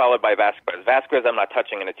batch followed by Vasquez. Vasquez I'm not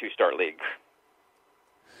touching in a 2-start league.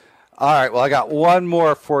 All right, well, I got one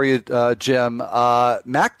more for you, Jim.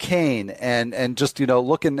 Matt Cain, and just,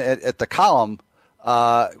 looking at the column,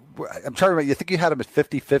 I'm trying to remember, you think you had him at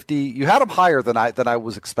 50-50? You had him higher than I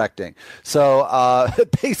was expecting. So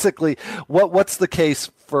basically, what's the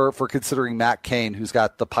case for considering Matt Cain, who's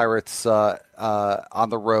got the Pirates on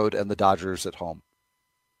the road and the Dodgers at home?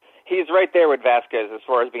 He's right there with Vasquez as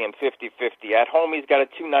far as being 50-50. At home, he's got a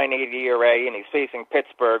 2.98 ERA, and he's facing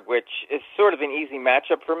Pittsburgh, which is sort of an easy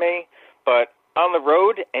matchup for me. But on the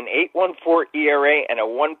road, an 8.14 ERA and a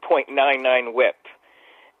 1.99 WHIP.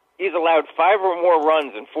 He's allowed 5 or more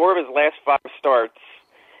runs in 4 of his last 5 starts.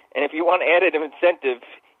 And if you want added incentive,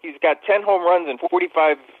 he's got 10 home runs in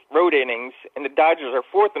 45 road innings, and the Dodgers are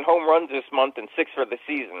 4th in home runs this month and 6th for the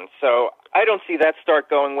season. So I don't see that start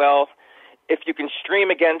going well. If you can stream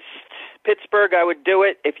against Pittsburgh, I would do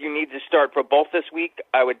it. If you need to start for both this week,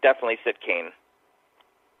 I would definitely sit Cain.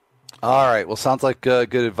 All right. Well, sounds like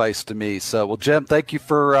good advice to me. So, well, Jim, thank you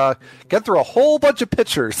for getting through a whole bunch of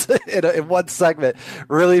pitchers in one segment.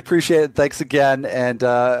 Really appreciate it. Thanks again. And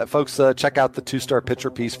folks, check out the 2-star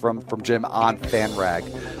pitcher piece from Jim on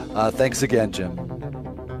FanRag. Thanks again, Jim.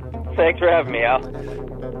 Thanks for having me, Al.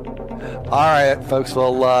 All right, folks.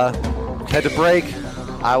 We'll head to break.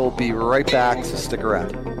 I will be right back, so stick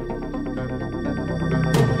around.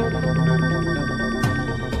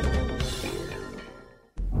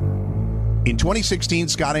 In 2016,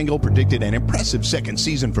 Scott Engel predicted an impressive second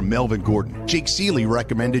season from Melvin Gordon. Jake Seeley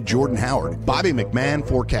recommended Jordan Howard. Bobby McMahon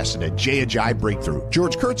forecasted a Jay Ajayi breakthrough.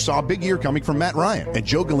 George Kurtz saw a big year coming from Matt Ryan. And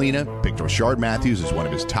Joe Galena picked Rashard Matthews as one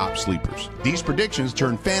of his top sleepers. These predictions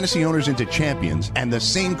turned fantasy owners into champions, and the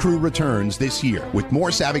same crew returns this year with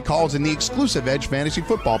more savvy calls in the exclusive Edge Fantasy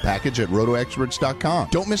Football package at RotoExperts.com.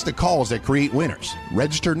 Don't miss the calls that create winners.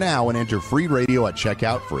 Register now and enter free radio at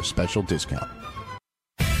checkout for a special discount.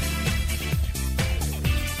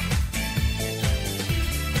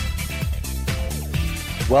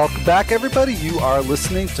 Welcome back, everybody. You are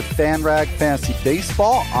listening to FanRag Fantasy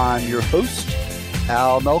Baseball. I'm your host,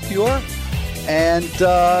 Al Melchior. And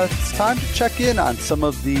it's time to check in on some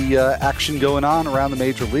of the action going on around the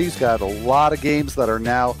major leagues. Got a lot of games that are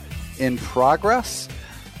now in progress.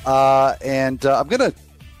 And I'm going to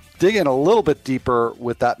dig in a little bit deeper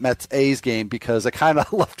with that Mets-A's game because I kind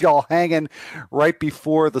of left y'all hanging right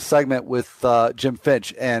before the segment with Jim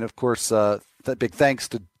Finch. And, of course, big thanks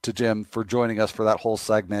to Jim for joining us for that whole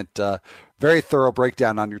segment. Very thorough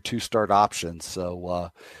breakdown on your 2-start options.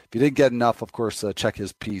 So if you didn't get enough, of course, check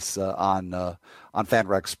his piece on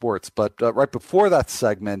FanRag Sports. But right before that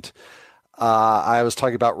segment, I was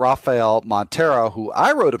talking about Rafael Montero, who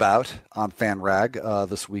I wrote about on FanRag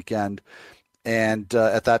this weekend. And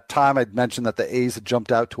at that time, I'd mentioned that the A's had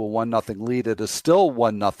jumped out to a 1-0 lead. It is still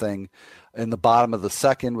 1-0 in the bottom of the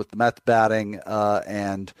second with the Mets batting,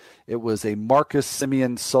 and it was a Marcus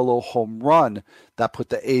Semien solo home run that put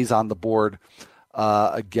the A's on the board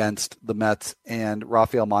against the Mets and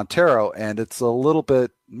Rafael Montero. And it's a little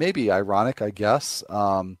bit maybe ironic, I guess.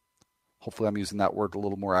 Hopefully I'm using that word a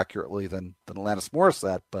little more accurately than Alanis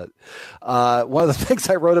Morissette. But one of the things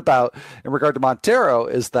I wrote about in regard to Montero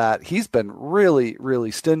is that he's been really,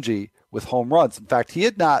 really stingy with home runs. In fact, he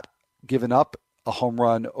had not given up a home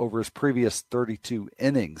run over his previous 32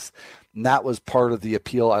 innings. And that was part of the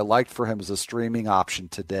appeal I liked for him as a streaming option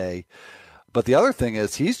today. But the other thing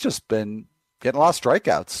is he's just been getting a lot of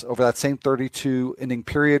strikeouts over that same 32-inning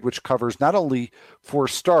period, which covers not only 4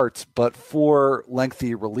 starts, but 4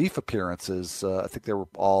 lengthy relief appearances. I think they were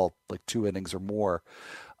all like 2 innings or more.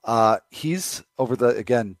 He's over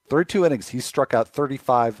 32 innings. He's struck out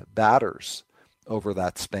 35 batters over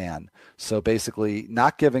that span. So basically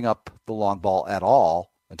not giving up the long ball at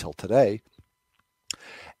all until today,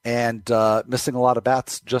 and missing a lot of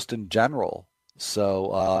bats just in general.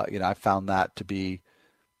 So, I found that to be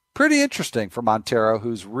pretty interesting for Montero,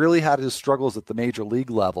 who's really had his struggles at the major league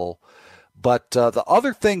level. But the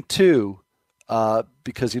other thing too,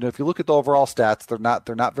 because if you look at the overall stats,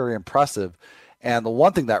 they're not very impressive. And the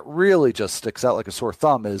one thing that really just sticks out like a sore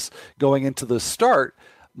thumb is going into the start,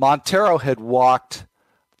 Montero had walked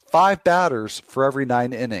 5 batters for every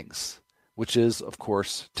 9 innings, which is of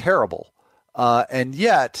course terrible. And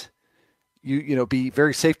yet, be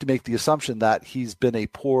very safe to make the assumption that he's been a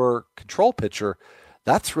poor control pitcher.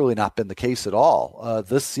 That's really not been the case at all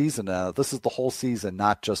this season. This is the whole season,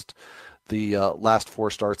 not just the last 4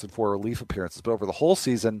 starts and 4 relief appearances, but over the whole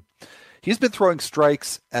season, he's been throwing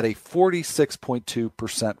strikes at a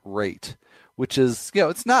 46.2% rate, which is,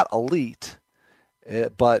 it's not elite,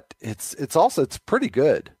 but it's pretty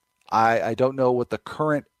good. I don't know what the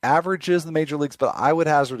current average is in the major leagues, but I would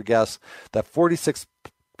hazard a guess that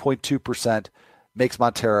 46.2% makes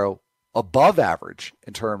Montero above average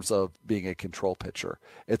in terms of being a control pitcher.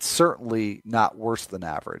 It's certainly not worse than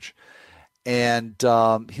average. And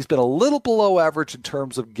he's been a little below average in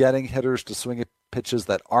terms of getting hitters to swing at pitches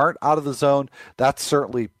that aren't out of the zone. That's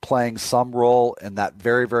certainly playing some role in that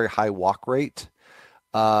very, very high walk rate.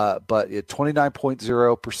 But at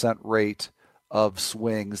 29.0% rate of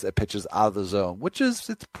swings at pitches out of the zone,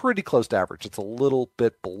 it's pretty close to average. It's a little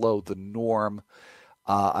bit below the norm.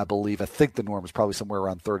 I think the norm is probably somewhere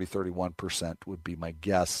around 30-31% would be my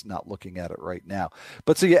guess, not looking at it right now.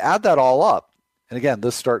 But so you add that all up, and again,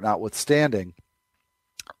 this start notwithstanding,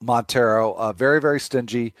 Montero, very, very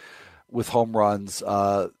stingy with home runs.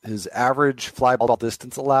 His average fly ball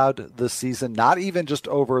distance allowed this season, not even just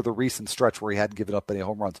over the recent stretch where he hadn't given up any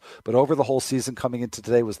home runs, but over the whole season coming into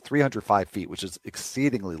today was 305 feet, which is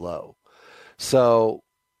exceedingly low. So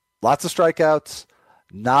lots of strikeouts,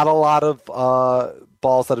 not a lot of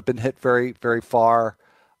balls that have been hit very, very far,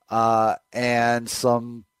 and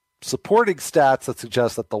some supporting stats that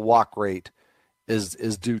suggest that the walk rate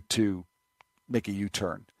is due to make a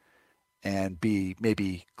U-turn and be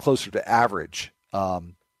maybe closer to average,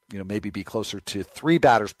 maybe be closer to 3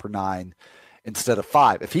 batters per 9 instead of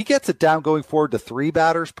 5. If he gets it down going forward to 3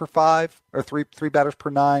 batters per 5 or 3 batters per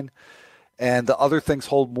 9, and the other things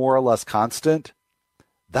hold more or less constant,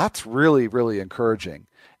 that's really, really encouraging.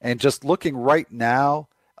 And just looking right now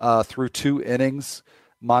through 2 innings,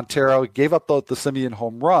 Montero gave up the Semien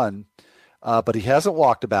home run, but he hasn't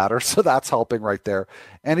walked a batter, so that's helping right there.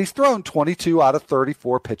 And he's thrown 22 out of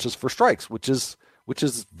 34 pitches for strikes, which is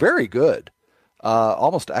very good,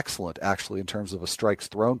 almost excellent actually in terms of a strikes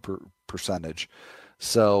thrown percentage.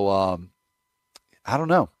 So I don't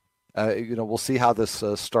know. We'll see how this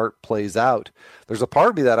start plays out. There's a part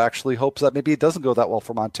of me that actually hopes that maybe it doesn't go that well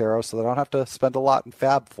for Montero, so they don't have to spend a lot in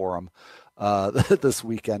fab for him this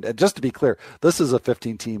weekend. And just to be clear, this is a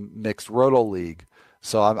 15-team mixed roto league,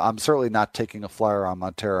 so I'm certainly not taking a flyer on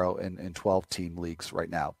Montero in 12-team leagues right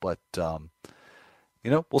now. But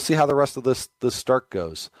we'll see how the rest of this start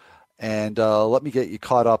goes. And let me get you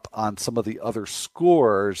caught up on some of the other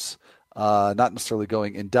scores. Not necessarily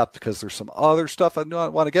going in depth because there's some other stuff I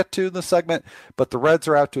want to get to in this segment, but the Reds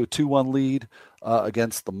are out to a 2-1 lead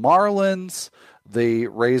against the Marlins. The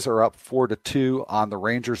Rays are up 4-2 on the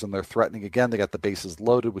Rangers, and they're threatening again. They got the bases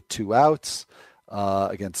loaded with 2 outs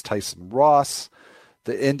against Tyson Ross.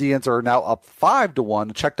 The Indians are now up 5-1.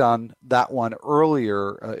 I checked on that one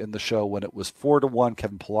earlier in the show when it was 4-1.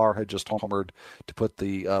 Kevin Pillar had just homered to put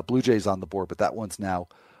the Blue Jays on the board, but that one's now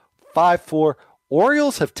 5-4.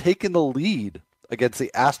 Orioles have taken the lead against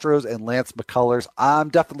the Astros and Lance McCullers. I'm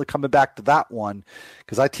definitely coming back to that one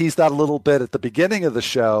because I teased that a little bit at the beginning of the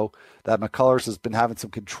show that McCullers has been having some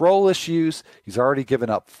control issues. He's already given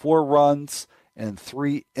up 4 runs in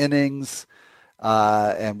 3 innings.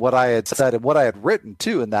 And what I had said and what I had written,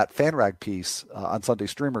 too, in that FanRag piece on Sunday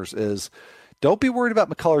Streamers is don't be worried about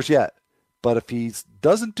McCullers yet. But if he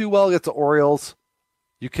doesn't do well against the Orioles,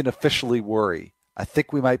 you can officially worry. I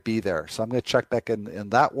think we might be there. So I'm going to check back in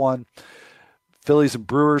that one. Phillies and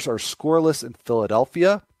Brewers are scoreless in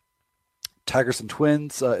Philadelphia. Tigers and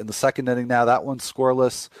Twins in the second inning now. That one's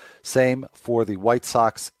scoreless. Same for the White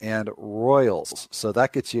Sox and Royals. So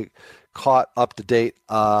that gets you caught up to date.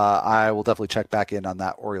 I will definitely check back in on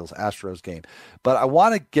that Orioles-Astros game. But I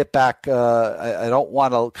want to get back. I don't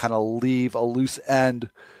want to kind of leave a loose end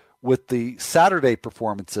with the Saturday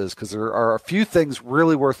performances because there are a few things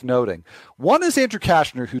really worth noting. One is Andrew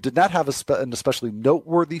Cashner, who did not have an especially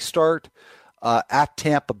noteworthy start At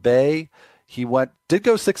Tampa Bay, he did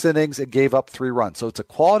go 6 innings and gave up 3 runs. So it's a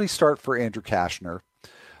quality start for Andrew Cashner.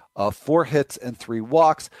 4 hits and 3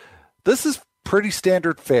 walks. This is pretty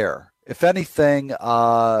standard fare. If anything,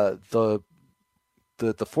 the 4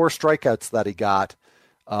 strikeouts that he got,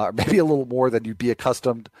 maybe a little more than you'd be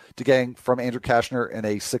accustomed to getting from Andrew Cashner in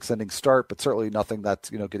a 6-inning start, but certainly nothing that's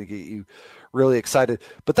going to get you really excited.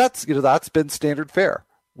 But that's been standard fare,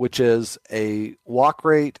 which is a walk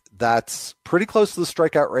rate that's pretty close to the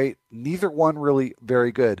strikeout rate. Neither one really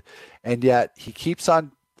very good, and yet he keeps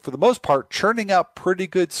on, for the most part, churning out pretty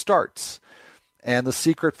good starts. And the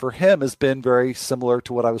secret for him has been very similar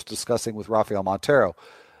to what I was discussing with Rafael Montero.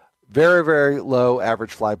 Very, very low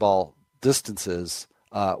average fly ball distances,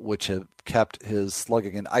 which have kept his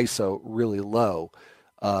slugging and ISO really low,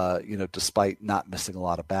 despite not missing a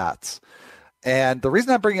lot of bats. And the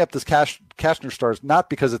reason I'm bringing up this Cashner start is not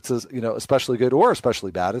because it's especially good or especially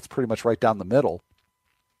bad. It's pretty much right down the middle.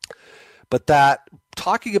 But that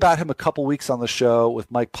talking about him a couple weeks on the show with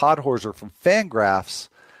Mike Podhorzer from Fangraphs,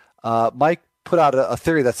 Mike put out a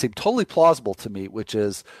theory that seemed totally plausible to me, which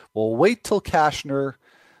is, well, wait till Cashner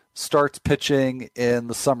starts pitching in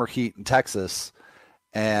the summer heat in Texas.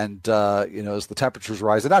 And, as the temperatures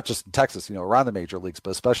rise, and not just in Texas, around the major leagues,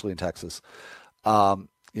 but especially in Texas,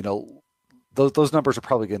 those numbers are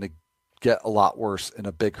probably going to get a lot worse in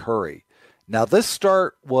a big hurry. Now, this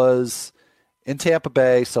start was in Tampa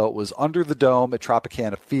Bay, so it was under the dome at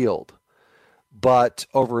Tropicana Field. But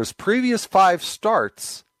over his previous 5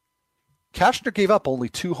 starts, Cashner gave up only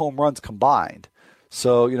 2 home runs combined.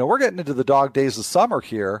 So, we're getting into the dog days of summer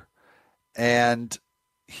here, and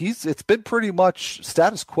it's been pretty much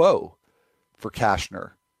status quo for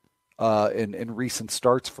Cashner in recent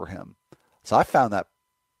starts for him. So I found that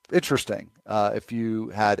interesting. If you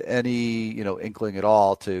had any, inkling at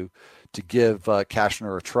all to give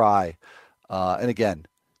Cashner a try. And again,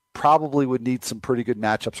 probably would need some pretty good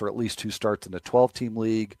matchups or at least 2 starts in a 12-team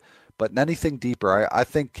league. But in anything deeper, I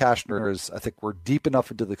think Cashner I think we're deep enough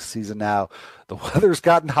into the season now. The weather's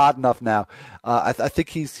gotten hot enough now. I think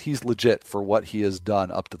he's legit for what he has done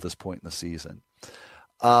up to this point in the season.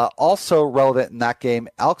 Also relevant in that game,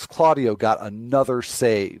 Alex Claudio got another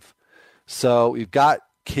save. So we've got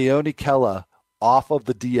Keone Kela off of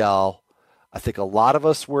the DL. I think a lot of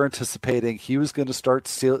us were anticipating he was going to start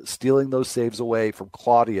stealing those saves away from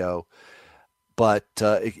Claudio. But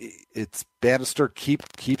it's Bannister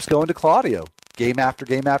keeps going to Claudio game after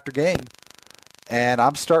game after game. And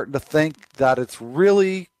I'm starting to think that it's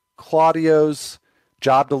really Claudio's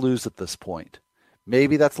job to lose at this point.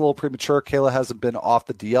 Maybe that's a little premature. Kela hasn't been off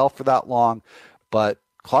the DL for that long, but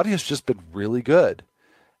Claudio's just been really good.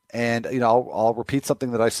 And, I'll repeat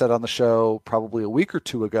something that I said on the show probably a week or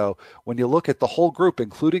 2 ago. When you look at the whole group,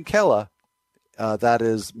 including Kela, that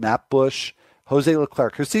is Matt Bush, Jose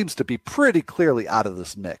Leclerc, who seems to be pretty clearly out of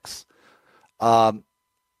this mix. Overall,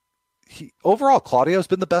 Claudio's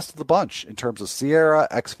been the best of the bunch in terms of SIERA,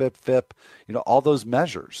 XFIP, FIP, all those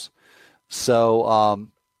measures. So,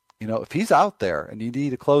 if he's out there and you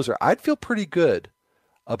need a closer, I'd feel pretty good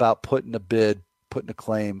about putting a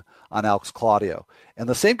claim on Alex Claudio. And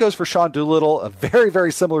the same goes for Sean Doolittle, a very,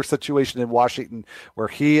 very similar situation in Washington where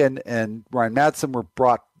he and Ryan Madsen were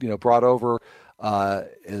brought over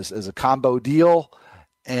is a combo deal,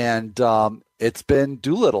 and it's been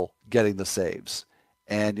Doolittle getting the saves,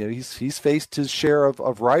 and he's faced his share of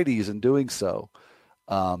righties in doing so.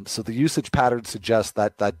 So the usage pattern suggests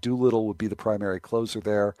that Doolittle would be the primary closer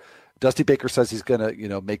there. Dusty Baker says he's going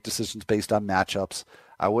to make decisions based on matchups.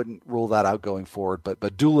 I wouldn't rule that out going forward,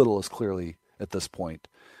 but Doolittle is clearly at this point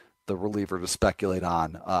the reliever to speculate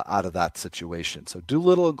on out of that situation. So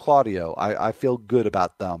Doolittle and Claudio, I feel good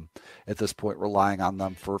about them at this point, relying on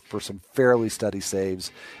them for some fairly steady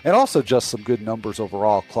saves and also just some good numbers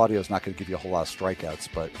overall. Claudio's not going to give you a whole lot of strikeouts,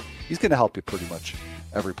 but he's going to help you pretty much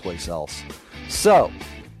every place else. So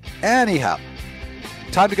anyhow,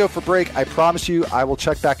 time to go for break. I promise you I will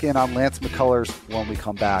check back in on Lance McCullers when we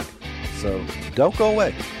come back. So don't go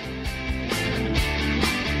away.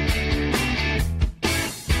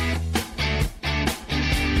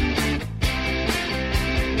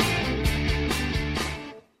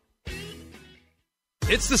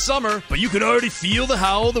 It's the summer, but you can already feel the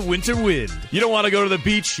howl of the winter wind. You don't want to go to the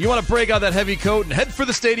beach. You want to break out that heavy coat and head for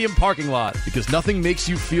the stadium parking lot because nothing makes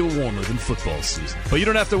you feel warmer than football season. But you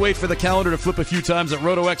don't have to wait for the calendar to flip a few times at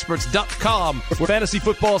RotoExperts.com, where fantasy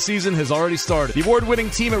football season has already started. The award-winning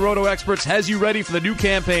team at RotoExperts has you ready for the new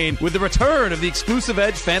campaign with the return of the exclusive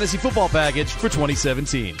Edge Fantasy Football Package for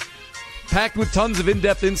 2017. Packed with tons of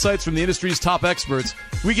in-depth insights from the industry's top experts,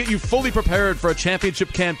 we get you fully prepared for a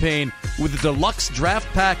championship campaign with the deluxe draft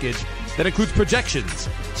package that includes projections,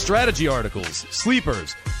 strategy articles,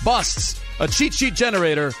 sleepers, busts, a cheat sheet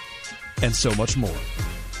generator, and so much more.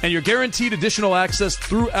 And you're guaranteed additional access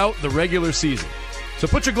throughout the regular season. So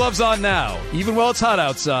put your gloves on now, even while it's hot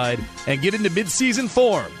outside, and get into mid-season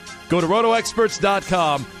form. Go to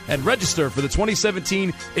RotoExperts.com and register for the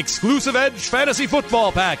 2017 Exclusive Edge Fantasy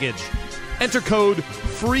Football Package. Enter code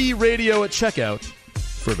FREERADIO at checkout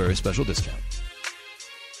for a very special discount.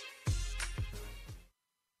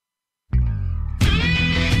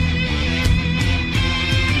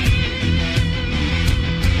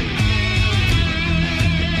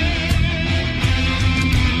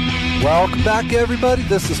 Welcome back, everybody.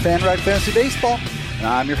 This is FanRag Fantasy Baseball, and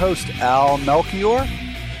I'm your host, Al Melchior.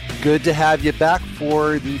 Good to have you back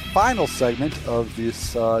for the final segment of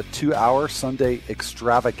this 2-hour Sunday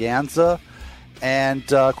extravaganza.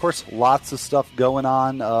 And, of course, lots of stuff going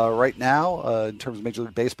on right now in terms of Major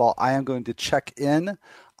League Baseball. I am going to check in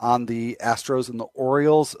on the Astros and the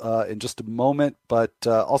Orioles in just a moment, but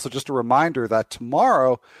also just a reminder that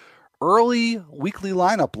tomorrow, early weekly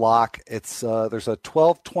lineup block. It's there's a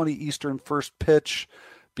 12:20 Eastern first pitch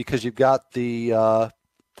because you've got the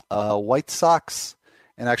White Sox,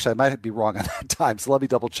 and actually I might be wrong on that time, so let me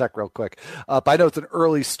double check real quick. But I know it's an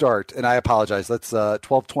early start, and I apologize. That's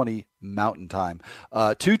 12:20 Mountain Time,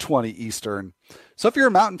 2:20 Eastern. So if you're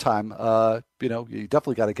a Mountain Time, you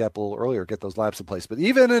definitely got to get up a little earlier, get those laps in place. But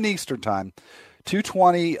even in Eastern Time,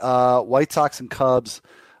 2:20 White Sox and Cubs.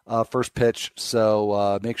 First pitch,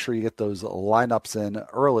 so make sure you get those lineups in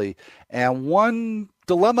early. And one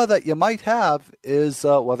dilemma that you might have is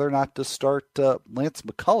whether or not to start Lance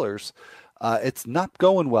McCullers. It's not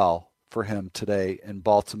going well for him today in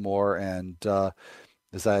Baltimore, and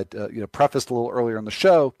as I prefaced a little earlier in the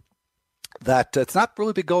show, that it's not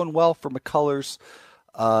really been going well for McCullers,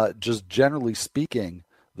 just generally speaking,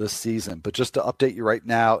 this season. But just to update you right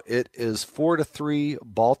now, it is 4-3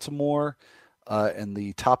 Baltimore. In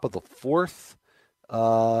the top of the fourth,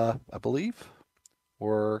 I believe,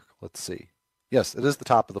 or let's see. Yes, it is the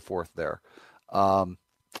top of the fourth there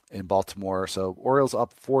in Baltimore. So Orioles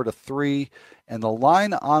up 4-3, and the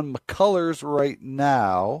line on McCullers right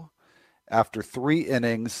now, after 3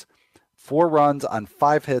 innings, 4 runs on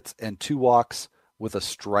 5 hits and 2 walks with a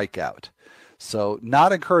strikeout. So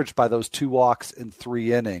not encouraged by those 2 walks in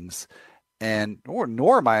 3 innings. And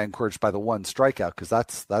nor am I encouraged by the 1 strikeout, because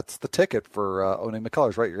that's the ticket for owning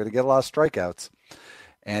McCullers, right? You're going to get a lot of strikeouts.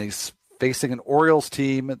 And he's facing an Orioles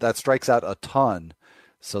team that strikes out a ton.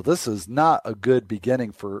 So this is not a good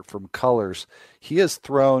beginning for McCullers. He has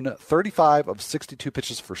thrown 35 of 62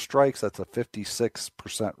 pitches for strikes. That's a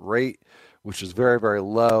 56% rate, which is very, very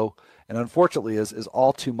low. And unfortunately is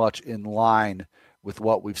all too much in line with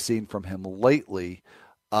what we've seen from him lately.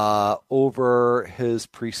 Over his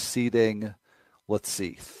preceding,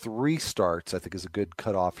 3 starts, I think is a good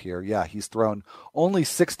cutoff here. Yeah, he's thrown only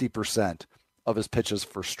 60% of his pitches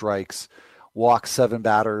for strikes, walked 7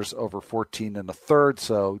 batters over 14 1/3,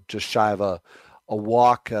 so just shy of a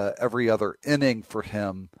walk every other inning for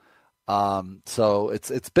him. So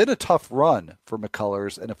it's been a tough run for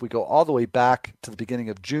McCullers, and if we go all the way back to the beginning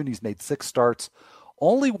of June, he's made 6 starts.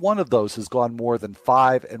 Only one of those has gone more than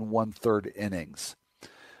 5 1/3 innings.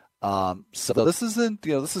 So this is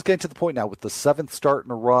getting to the point now with the 7th start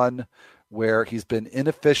in a run where he's been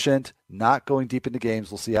inefficient, not going deep into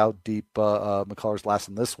games. We'll see how deep McCullers lasts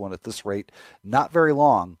in this one at this rate. Not very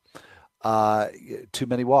long. Too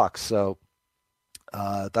many walks. So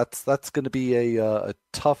that's going to be a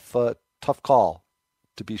tough call,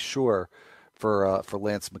 to be sure, for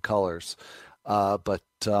Lance McCullers. But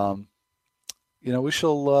we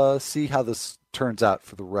shall see how this turns out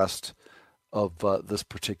for the rest of this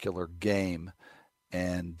particular game.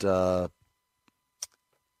 And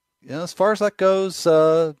as far as that goes,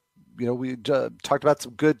 we talked about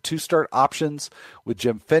some good 2-start options with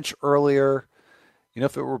Jim Finch earlier.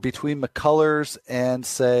 If it were between McCullers and,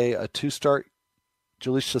 say, a 2-start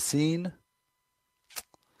Jhoulys Chacin,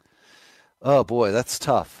 oh boy, that's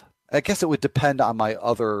tough. I guess it would depend on my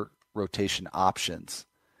other rotation options,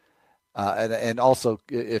 and also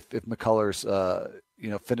if McCullers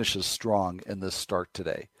finishes strong in this start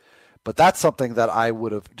today. But that's something that I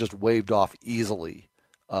would have just waved off easily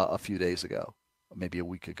a few days ago, maybe a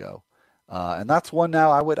week ago. And that's one now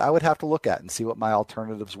I would have to look at and see what my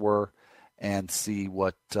alternatives were, and see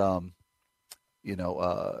what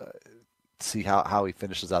see how he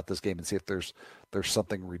finishes out this game, and see if there's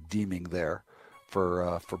something redeeming there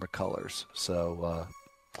for McCullers. So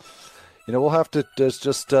we'll have to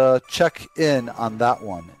just check in on that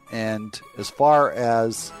one. And as far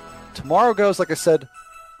as tomorrow goes, like I said,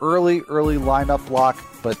 early lineup block,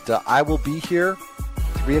 but I will be here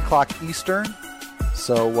 3 o'clock Eastern.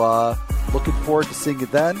 So looking forward to seeing you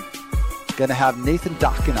then. Going to have Nathan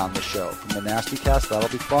Dockin on the show from the Nasty Cast. That'll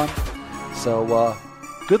be fun. So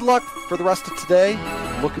good luck for the rest of today.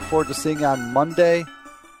 Looking forward to seeing you on Monday.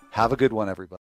 Have a good one, everybody.